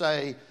to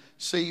say,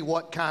 see,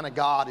 what kind of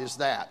God is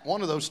that?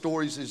 One of those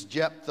stories is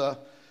Jephthah,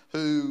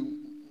 who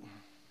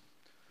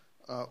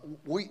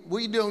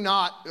we do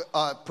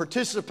not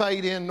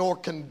participate in nor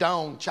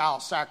condone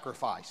child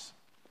sacrifice.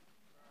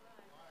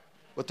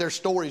 But there's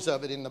stories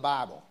of it in the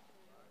Bible.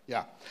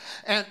 Yeah.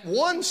 And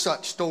one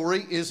such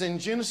story is in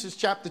Genesis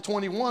chapter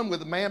 21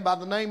 with a man by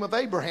the name of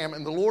Abraham.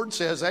 And the Lord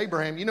says,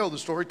 Abraham, you know the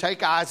story,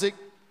 take Isaac,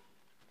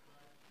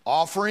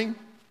 offering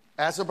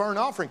as a burnt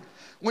offering.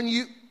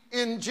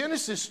 In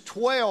Genesis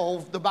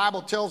 12, the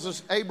Bible tells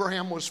us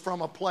Abraham was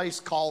from a place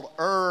called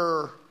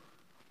Ur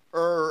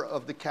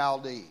of the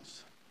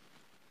Chaldees.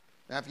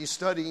 Now, if you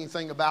study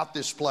anything about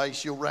this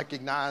place, you'll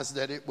recognize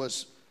that it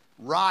was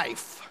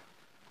rife,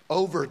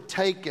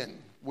 overtaken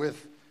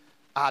with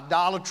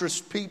idolatrous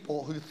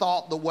people who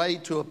thought the way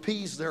to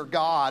appease their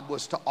God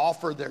was to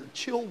offer their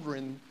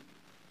children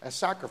as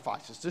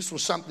sacrifices. This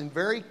was something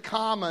very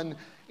common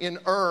in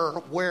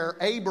Ur, where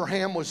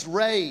Abraham was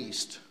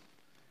raised,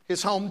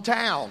 his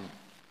hometown.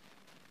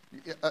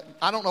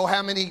 I don't know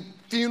how many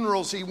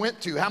funerals he went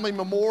to, how many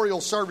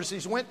memorial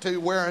services he went to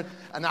where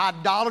an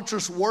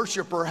idolatrous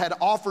worshiper had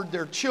offered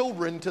their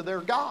children to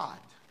their God.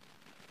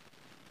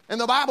 And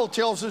the Bible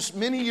tells us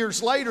many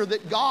years later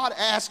that God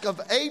asked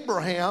of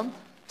Abraham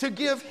to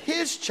give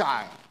his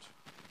child.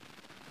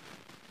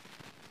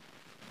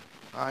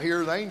 I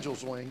hear the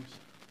angel's wings.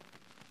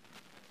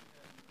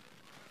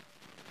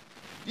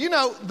 You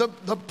know, the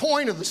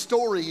point of the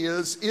story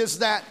is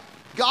that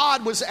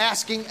God was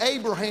asking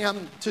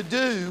Abraham to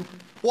do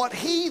what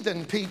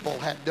heathen people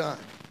had done.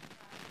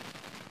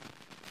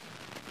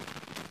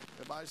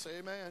 Everybody say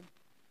amen.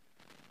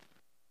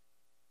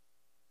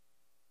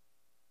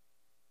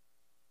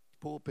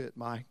 Pulpit,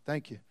 Mike.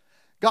 Thank you.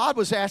 God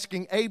was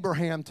asking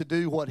Abraham to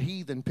do what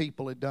heathen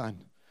people had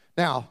done.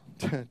 Now,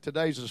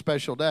 today's a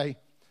special day.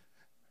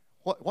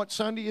 What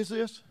Sunday is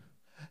this?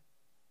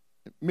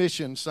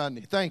 Mission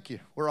Sunday. Thank you.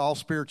 We're all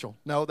spiritual.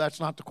 No, that's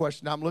not the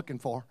question I'm looking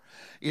for.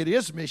 It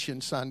is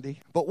Mission Sunday,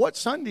 but what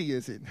Sunday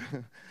is it?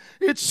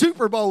 It's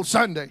Super Bowl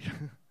Sunday.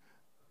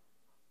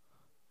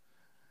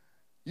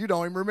 You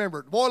don't even remember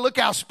it. Boy, look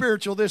how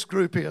spiritual this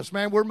group is.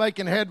 Man, we're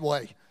making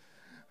headway.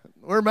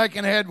 We're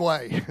making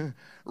headway.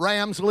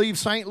 Rams leave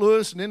St.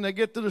 Louis and then they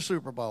get to the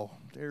Super Bowl.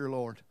 Dear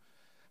Lord.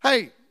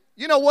 Hey,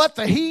 you know what?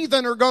 The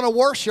heathen are going to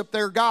worship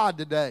their God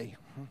today.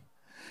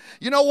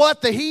 You know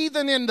what? The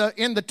heathen in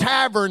the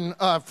tavern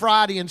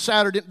Friday and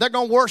Saturday, they're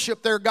going to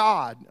worship their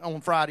God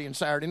on Friday and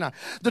Saturday night.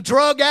 The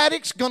drug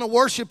addict's going to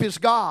worship his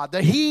God.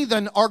 The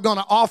heathen are going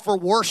to offer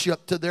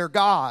worship to their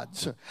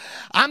gods.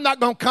 I'm not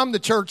going to come to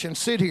church and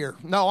sit here.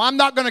 No, I'm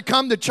not going to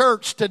come to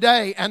church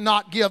today and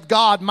not give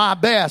God my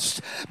best,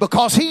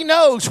 because He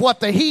knows what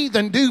the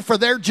heathen do for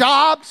their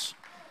jobs.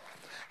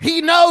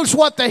 He knows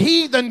what the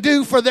heathen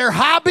do for their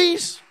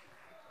hobbies.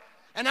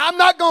 And I'm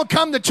not going to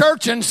come to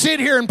church and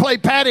sit here and play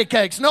patty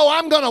cakes. No,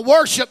 I'm going to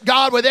worship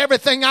God with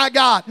everything I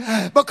got,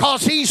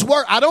 because He's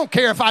I don't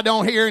care if I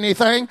don't hear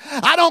anything.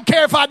 I don't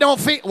care if I don't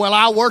feel. Well,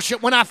 I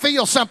worship when I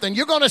feel something.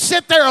 You're going to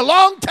sit there a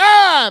long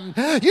time.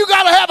 You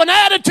got to have an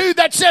attitude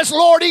that says,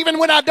 Lord, even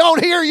when I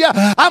don't hear you,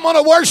 I'm going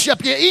to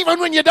worship you. Even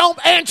when you don't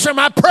answer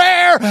my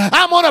prayer,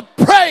 I'm going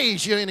to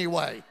praise you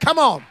anyway. Come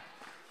on.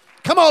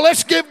 Come on,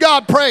 let's give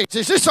God praise.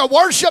 Is this a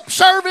worship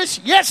service?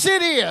 Yes,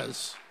 it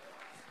is.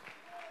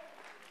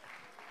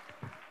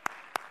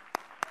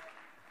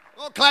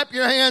 Well, clap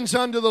your hands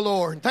unto the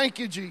Lord. Thank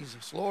you,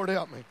 Jesus. Lord,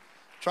 help me.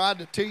 Tried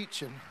to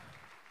teach and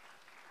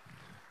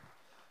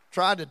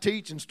Tried to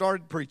teach and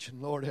started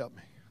preaching. Lord help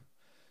me.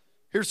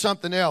 Here's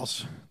something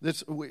else.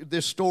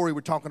 This story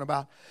we're talking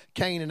about,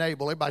 Cain and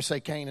Abel. Everybody say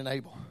Cain and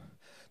Abel.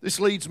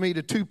 This leads me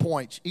to 2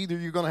 points. Either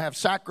you're going to have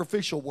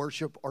sacrificial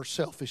worship or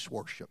selfish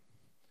worship.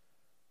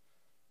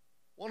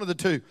 One of the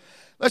two.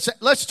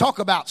 Let's talk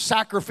about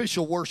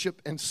sacrificial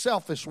worship and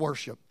selfish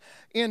worship.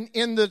 In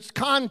the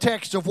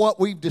context of what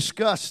we've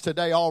discussed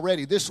today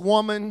already, this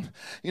woman,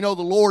 the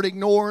Lord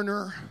ignoring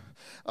her,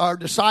 our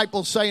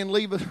disciples saying,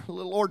 leave the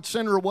Lord,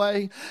 send her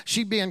away.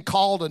 She being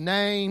called a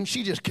name.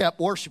 She just kept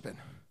worshiping.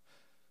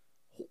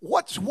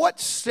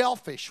 What's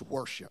selfish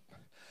worship?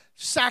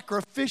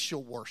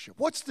 Sacrificial worship.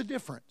 What's the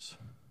difference?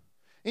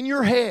 In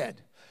your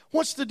head,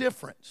 what's the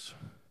difference?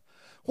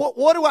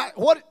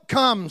 What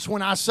comes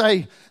when I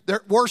say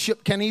that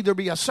worship can either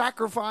be a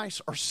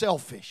sacrifice or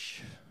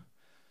selfish?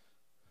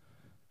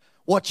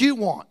 What you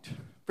want.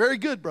 Very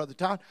good, Brother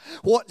Todd.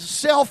 What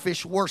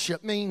selfish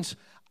worship means,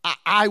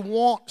 I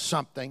want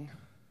something.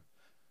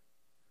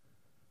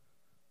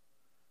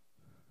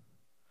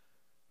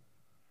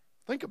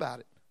 Think about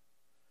it.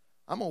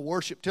 I'm going to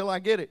worship till I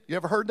get it. You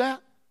ever heard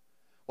that?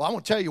 Well, I'm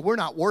going to tell you, we're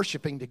not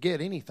worshiping to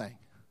get anything.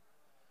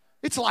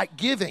 It's like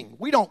giving.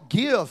 We don't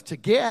give to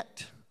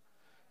get.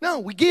 No,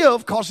 we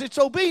give because it's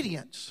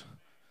obedience.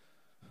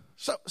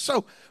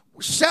 So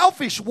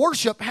selfish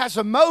worship has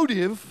a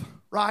motive,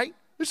 right?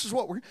 This is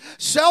what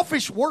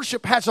selfish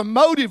worship has a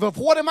motive of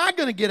what am I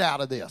going to get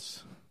out of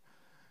this?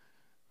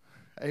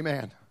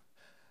 Amen.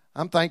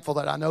 I'm thankful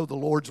that I know the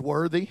Lord's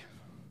worthy.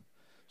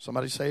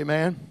 Somebody say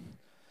amen.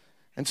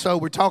 And so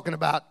we're talking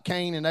about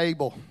Cain and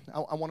Abel.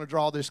 I want to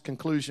draw this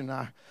conclusion.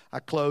 I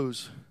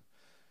close.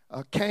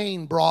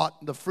 Cain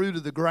brought the fruit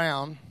of the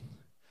ground.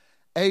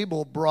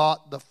 Abel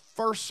brought the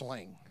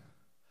firstling.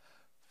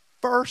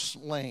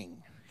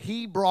 Firstling.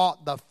 He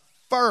brought the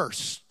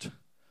first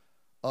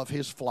of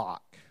his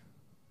flock.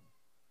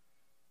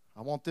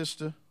 I want this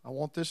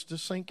to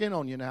sink in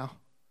on you now.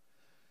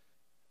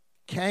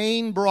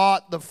 Cain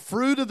brought the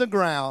fruit of the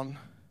ground,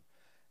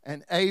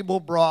 and Abel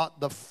brought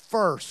the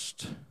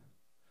first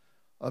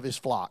of his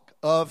flock.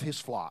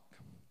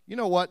 You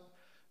know what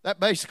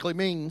that basically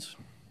means?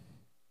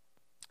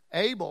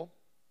 Abel,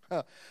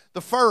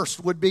 the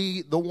first would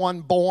be the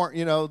one born,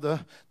 the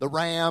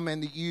ram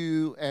and the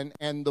ewe,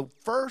 and the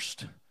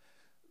first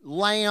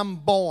lamb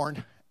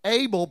born.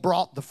 Abel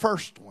brought the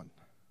first one.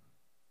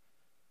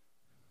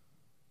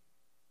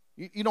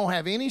 You don't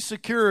have any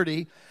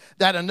security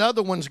that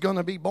another one's going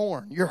to be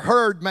born. Your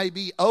herd may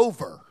be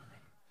over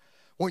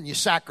when you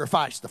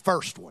sacrifice the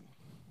first one.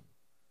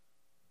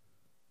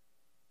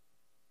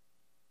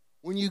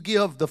 When you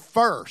give the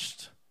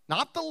first,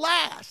 not the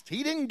last.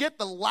 He didn't get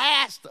the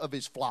last of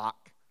his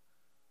flock.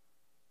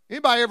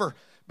 Anybody ever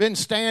been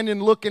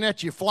standing looking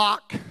at your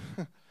flock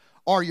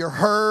or your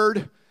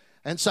herd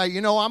and say,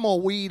 I'm going to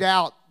weed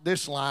out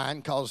this line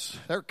because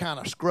they're kind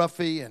of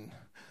scruffy, and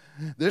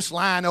this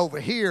line over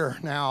here,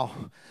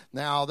 now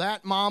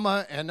that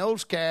mama and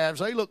those calves,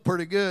 they look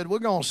pretty good. We're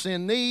going to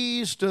send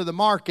these to the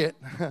market.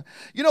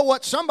 You know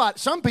what?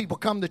 Some people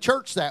come to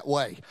church that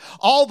way.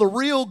 All the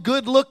real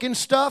good-looking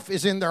stuff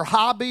is in their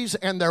hobbies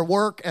and their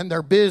work and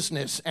their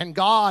business, and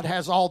God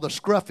has all the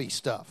scruffy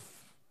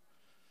stuff.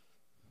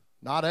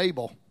 Not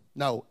Abel.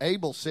 No,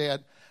 Abel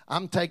said,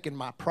 I'm taking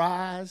my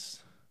prize,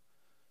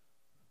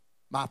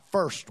 my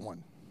first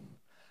one.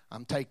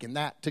 I'm taking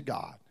that to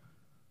God.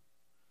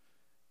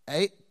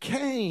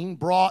 Cain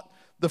brought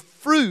the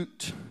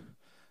fruit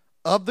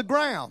of the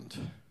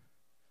ground.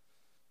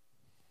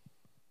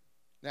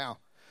 Now,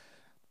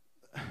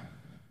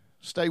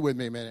 stay with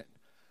me a minute.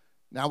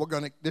 Now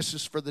this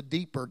is for the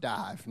deeper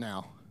dive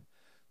now.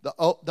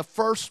 The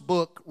first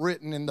book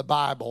written in the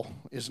Bible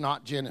is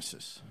not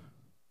Genesis.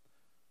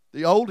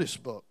 The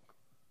oldest book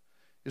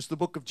is the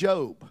book of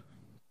Job.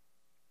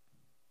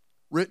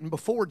 Written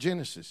before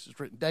Genesis.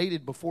 It's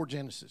dated before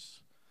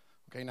Genesis.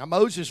 Okay, now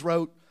Moses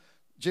wrote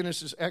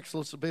Genesis,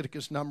 Exodus,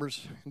 Leviticus,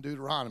 Numbers, and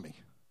Deuteronomy.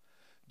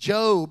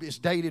 Job is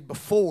dated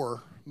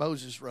before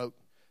Moses wrote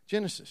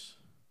Genesis.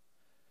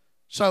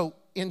 So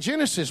in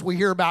Genesis, we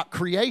hear about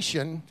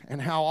creation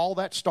and how all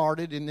that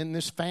started, and then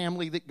this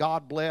family that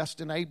God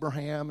blessed, and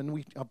Abraham,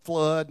 and a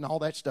flood, and all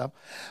that stuff.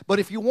 But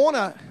if you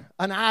want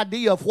an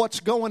idea of what's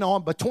going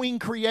on between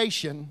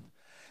creation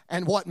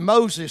and what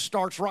Moses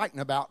starts writing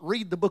about,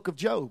 read the book of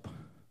Job.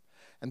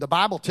 And the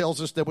Bible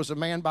tells us there was a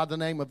man by the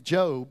name of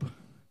Job.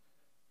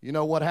 You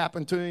know what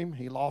happened to him?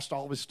 He lost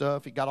all of his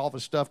stuff. He got all of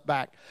his stuff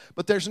back.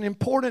 But there's an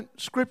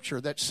important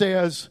scripture that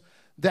says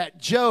that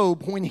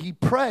Job, when he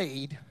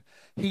prayed,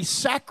 he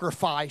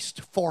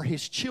sacrificed for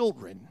his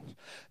children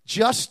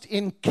just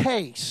in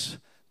case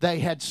they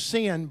had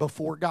sinned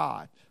before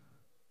God.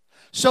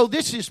 So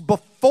this is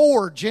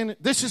before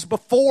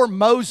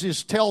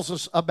Moses tells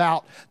us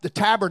about the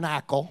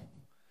tabernacle.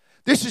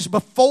 This is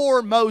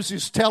before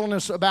Moses telling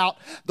us about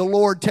the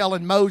Lord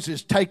telling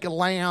Moses, take a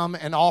lamb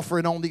and offer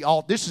it on the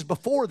altar. This is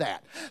before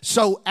that.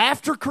 So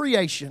after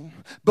creation,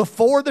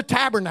 before the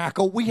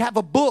tabernacle, we have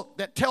a book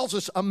that tells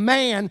us a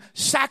man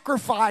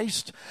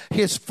sacrificed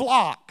his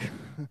flock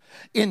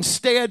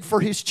instead for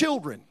his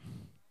children.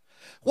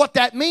 What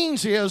that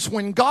means is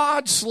when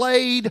God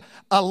slayed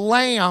a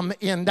lamb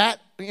in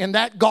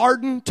that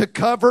garden to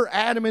cover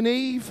Adam and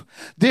Eve,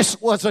 this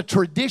was a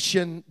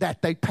tradition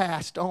that they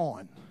passed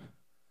on.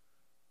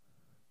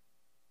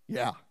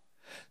 Yeah.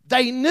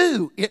 They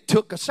knew it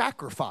took a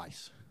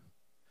sacrifice.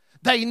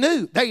 They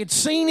knew. They had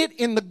seen it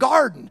in the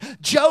garden.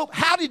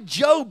 How did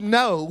Job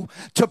know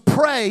to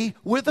pray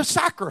with a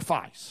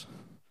sacrifice?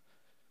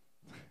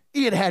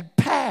 It had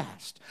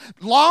passed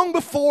long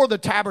before the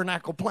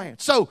tabernacle plan.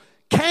 So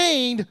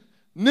Cain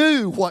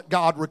knew what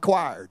God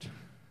required.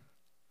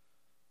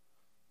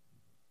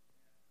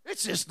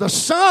 This is the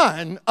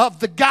son of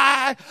the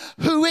guy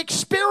who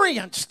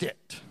experienced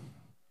it.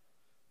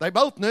 They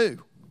both knew.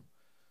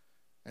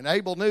 And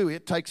Abel knew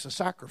it takes a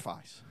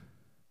sacrifice.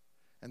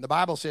 And the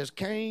Bible says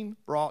Cain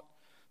brought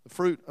the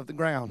fruit of the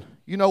ground.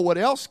 You know what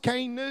else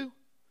Cain knew?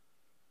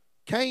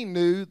 Cain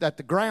knew that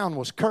the ground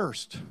was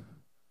cursed. The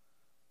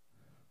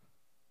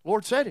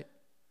Lord said it.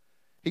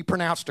 He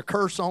pronounced a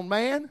curse on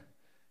man.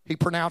 He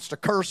pronounced a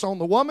curse on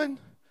the woman.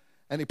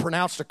 And he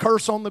pronounced a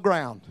curse on the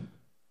ground.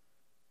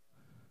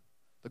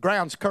 The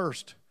ground's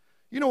cursed.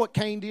 You know what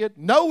Cain did?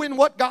 Knowing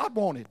what God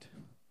wanted.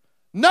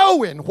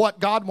 Knowing what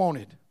God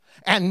wanted.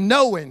 And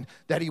knowing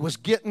that he was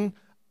getting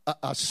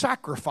a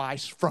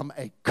sacrifice from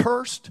a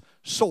cursed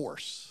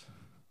source.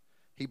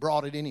 He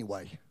brought it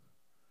anyway.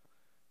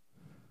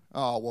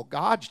 Oh, well,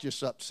 God's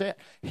just upset.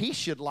 He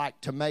should like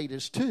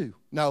tomatoes too.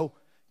 No,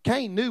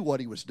 Cain knew what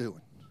he was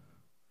doing.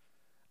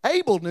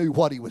 Abel knew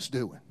what he was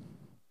doing.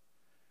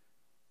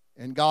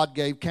 And God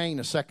gave Cain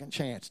a second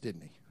chance,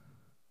 didn't he?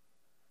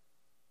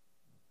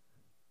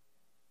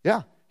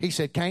 Yeah, he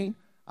said, Cain,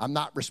 I'm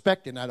not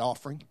respecting that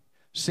offering.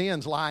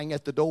 Sin's lying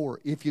at the door.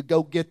 If you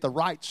go get the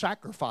right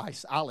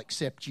sacrifice, I'll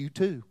accept you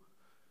too.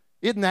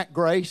 Isn't that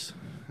grace?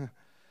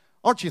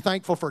 Aren't you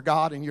thankful for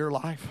God in your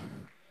life?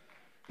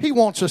 He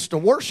wants us to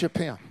worship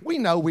Him. We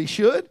know we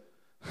should.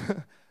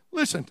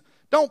 Listen,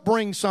 don't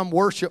bring some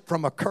worship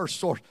from a cursed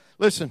source.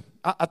 Listen,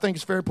 I think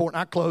it's very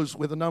important. I close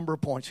with a number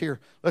of points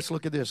here. Let's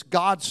look at this.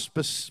 God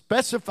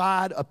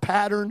specified a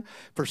pattern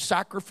for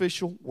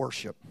sacrificial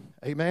worship.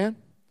 Amen?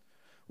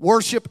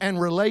 Worship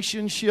and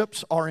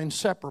relationships are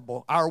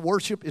inseparable. Our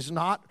worship is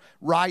not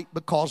right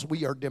because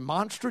we are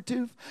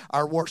demonstrative.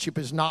 Our worship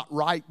is not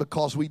right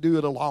because we do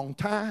it a long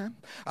time.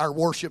 Our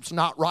worship's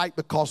not right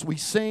because we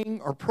sing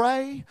or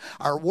pray.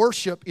 Our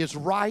worship is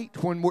right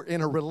when we're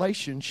in a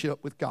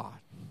relationship with God.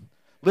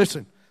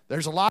 Listen,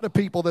 there's a lot of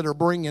people that are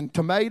bringing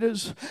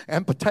tomatoes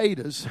and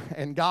potatoes,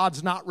 and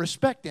God's not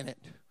respecting it.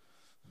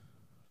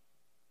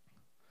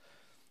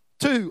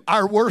 2,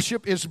 our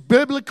worship is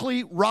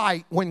biblically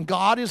right when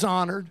God is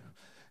honored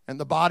and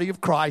the body of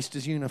Christ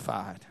is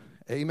unified.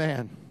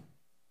 Amen.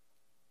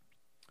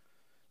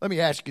 Let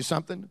me ask you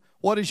something.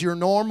 What is your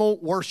normal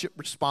worship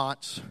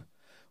response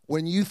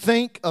when you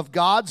think of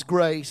God's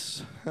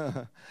grace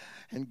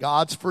and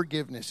God's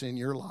forgiveness in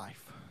your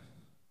life?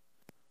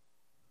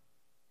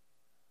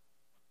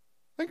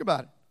 Think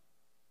about it.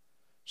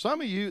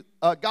 Some of you,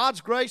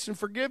 God's grace and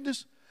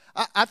forgiveness,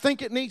 I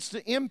think it needs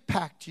to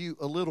impact you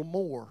a little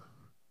more.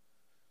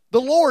 The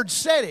Lord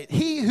said it.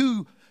 He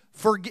who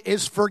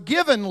is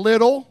forgiven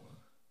little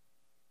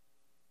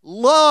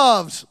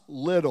loves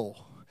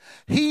little.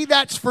 He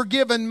that's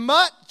forgiven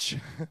much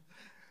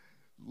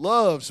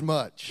loves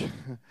much.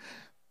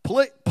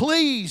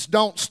 Please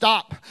don't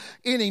stop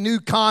any new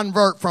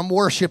convert from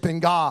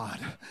worshiping God.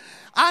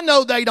 I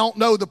know they don't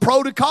know the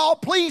protocol.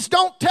 Please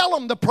don't tell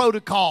them the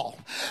protocol.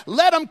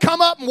 Let them come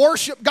up and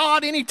worship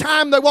God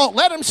anytime they want.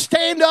 Let them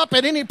stand up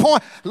at any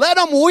point. Let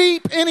them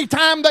weep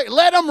anytime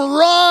let them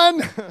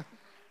run.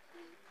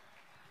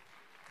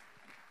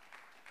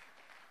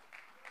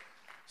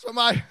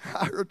 Somebody,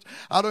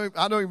 I don't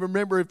even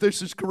remember if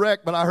this is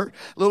correct, but I heard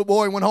a little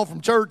boy went home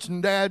from church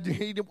and Dad,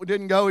 he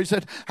didn't go. He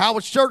said, how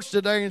was church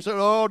today? And he said,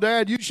 oh,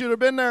 Dad, you should have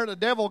been there. The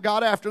devil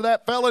got after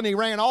that fella and he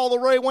ran all the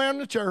way around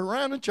the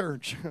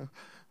church.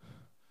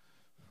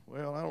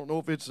 Well, I don't know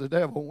if it's the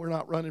devil. We're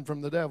not running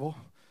from the devil.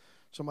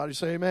 Somebody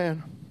say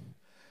amen.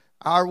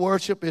 Our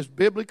worship is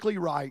biblically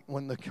right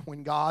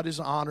when God is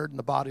honored and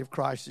the body of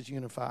Christ is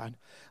unified.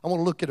 I want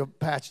to look at a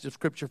passage of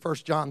Scripture, 1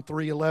 John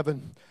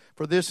 3:11.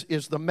 For this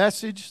is the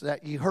message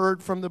that ye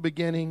heard from the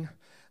beginning,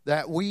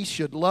 that we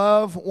should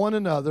love one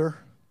another,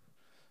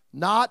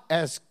 not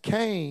as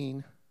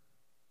Cain,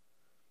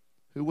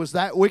 who was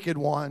that wicked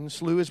one,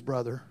 slew his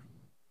brother.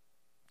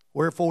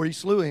 Wherefore he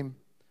slew him,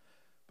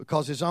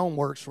 because his own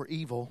works were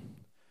evil,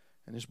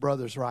 and his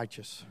brother's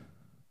righteous.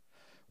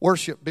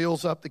 Worship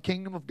builds up the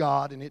kingdom of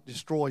God, and it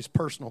destroys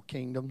personal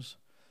kingdoms.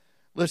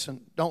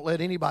 Listen, don't let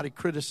anybody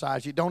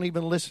criticize you. Don't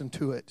even listen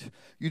to it.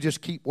 You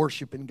just keep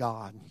worshiping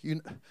God. You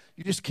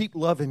just keep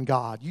loving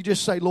God. You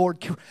just say,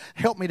 Lord,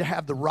 help me to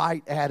have the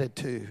right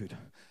attitude.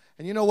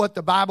 And you know what?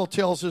 The Bible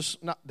tells us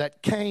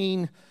that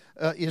Cain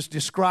is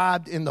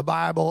described in the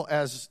Bible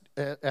as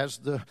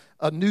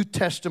a New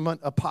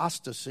Testament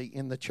apostasy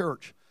in the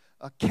church.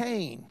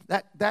 Cain,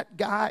 that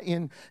guy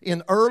in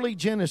early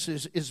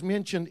Genesis is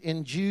mentioned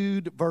in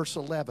Jude verse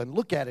 11.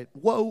 Look at it.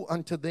 Woe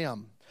unto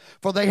them,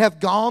 for they have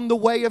gone the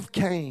way of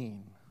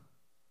Cain,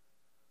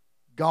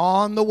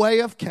 gone the way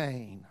of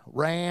Cain,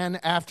 ran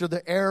after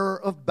the error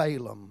of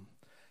Balaam,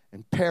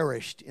 and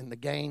perished in the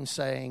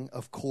gainsaying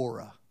of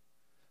Korah.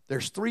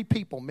 There's 3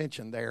 people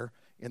mentioned there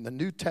in the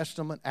New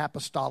Testament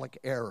apostolic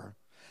era.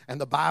 And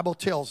the Bible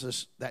tells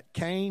us that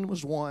Cain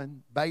was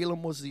one,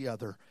 Balaam was the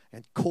other,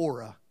 and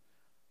Korah.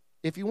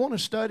 If you want to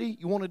study,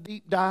 you want to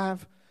deep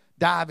dive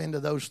into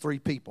those 3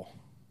 people.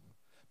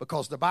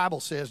 Because the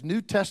Bible says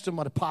New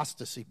Testament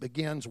apostasy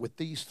begins with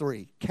these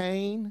 3.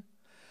 Cain,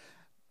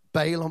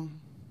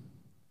 Balaam,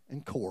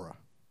 and Korah.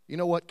 You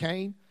know what,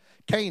 Cain?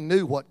 Cain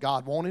knew what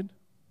God wanted,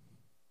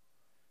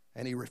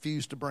 and he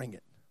refused to bring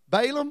it.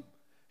 Balaam,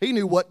 he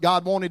knew what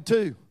God wanted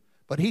too,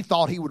 but he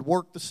thought he would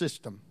work the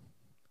system.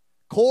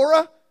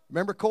 Korah,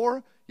 remember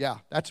Korah? Yeah,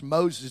 that's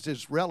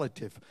Moses'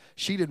 relative.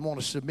 She didn't want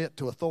to submit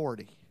to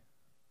authority.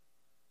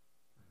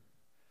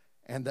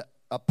 And the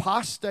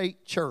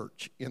apostate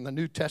church in the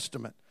New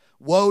Testament,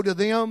 woe to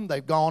them.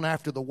 They've gone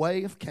after the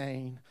way of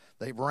Cain.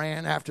 They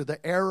ran after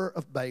the error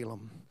of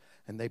Balaam.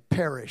 And they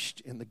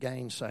perished in the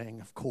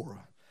gainsaying of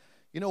Korah.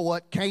 You know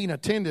what? Cain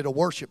attended a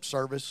worship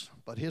service,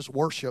 but his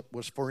worship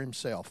was for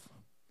himself.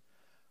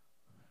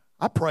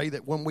 I pray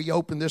that when we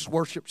open this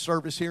worship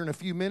service here in a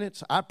few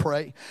minutes, I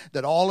pray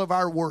that all of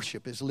our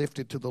worship is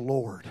lifted to the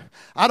Lord.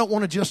 I don't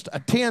want to just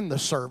attend the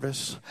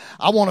service.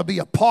 I want to be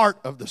a part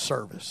of the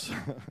service.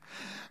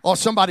 Oh,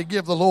 somebody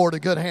give the Lord a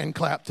good hand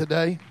clap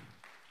today.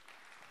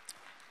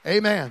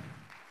 Amen.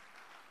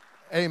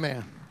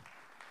 Amen.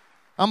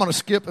 I'm going to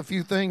skip a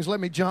few things. Let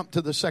me jump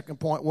to the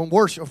second point. When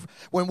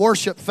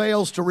worship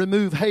fails to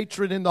remove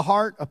hatred in the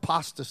heart,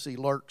 apostasy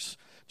lurks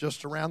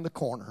just around the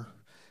corner.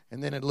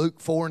 And then in Luke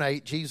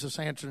 4:8, Jesus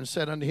answered and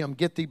said unto him,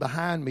 Get thee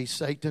behind me,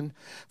 Satan,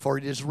 for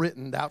it is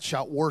written, Thou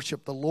shalt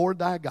worship the Lord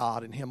thy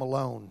God, and him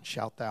alone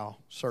shalt thou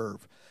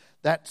serve.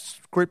 That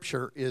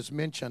scripture is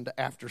mentioned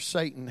after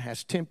Satan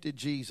has tempted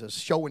Jesus,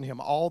 showing him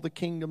all the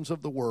kingdoms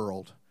of the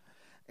world.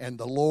 And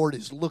the Lord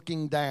is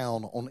looking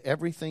down on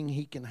everything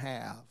he can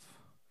have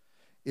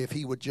if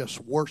he would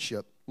just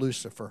worship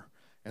Lucifer.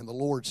 And the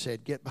Lord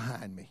said, Get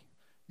behind me.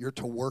 You're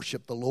to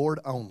worship the Lord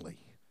only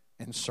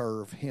and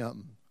serve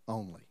him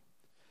only.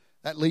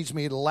 That leads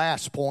me to the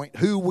last point.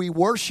 Who we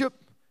worship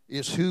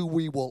is who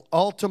we will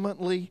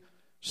ultimately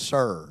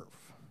serve.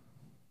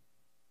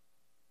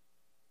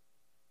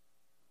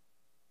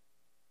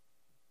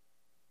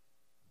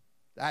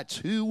 That's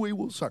who we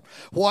will serve.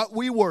 What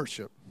we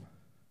worship.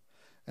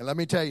 And let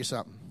me tell you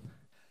something.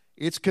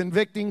 It's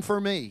convicting for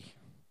me.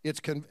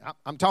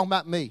 I'm talking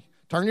about me.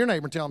 Turn to your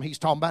neighbor and tell him he's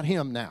talking about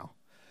him now.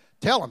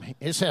 Tell him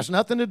this has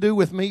nothing to do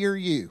with me or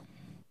you.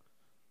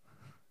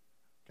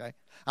 Okay?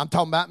 I'm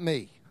talking about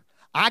me.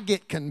 I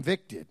get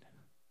convicted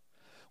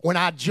when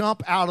I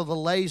jump out of the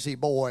lazy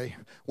boy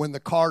when the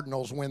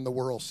Cardinals win the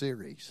World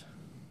Series.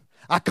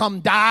 I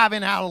come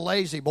diving out of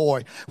lazy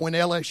boy when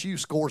LSU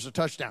scores a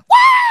touchdown.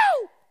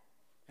 Woo!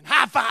 And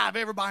high five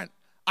everybody.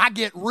 I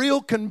get real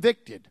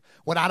convicted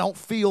when I don't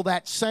feel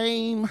that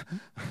same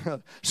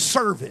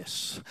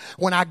service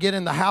when I get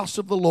in the house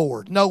of the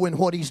Lord, knowing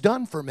what he's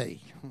done for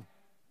me.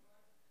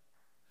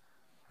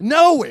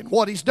 Knowing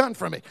what he's done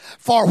for me.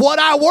 For what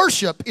I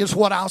worship is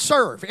what I'll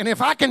serve. And if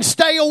I can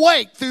stay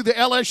awake through the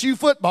LSU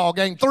football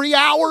game 3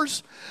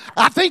 hours,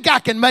 I think I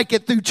can make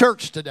it through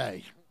church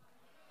today.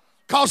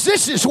 Because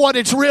this is what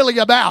it's really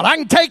about. I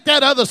can take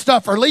that other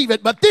stuff or leave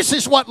it, but this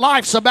is what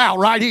life's about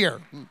right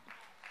here.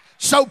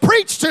 So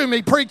preach to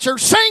me, preacher.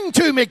 Sing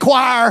to me,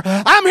 choir.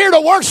 I'm here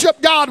to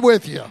worship God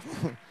with you.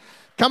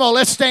 Come on,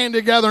 let's stand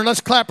together and let's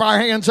clap our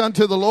hands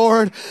unto the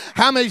Lord.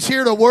 How many's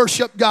here to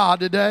worship God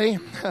today?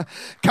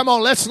 Come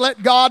on, let's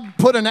let God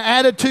put an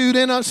attitude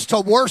in us to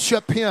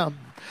worship him.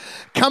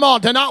 Come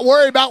on, to not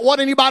worry about what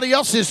anybody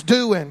else is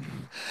doing.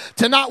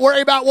 To not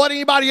worry about what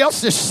anybody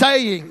else is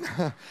saying.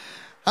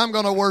 I'm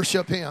going to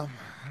worship him.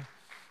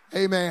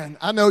 Amen.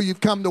 I know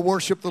you've come to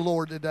worship the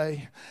Lord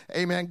today.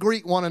 Amen.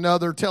 Greet one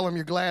another. Tell them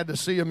you're glad to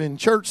see them in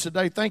church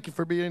today. Thank you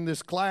for being in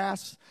this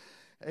class.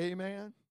 Amen.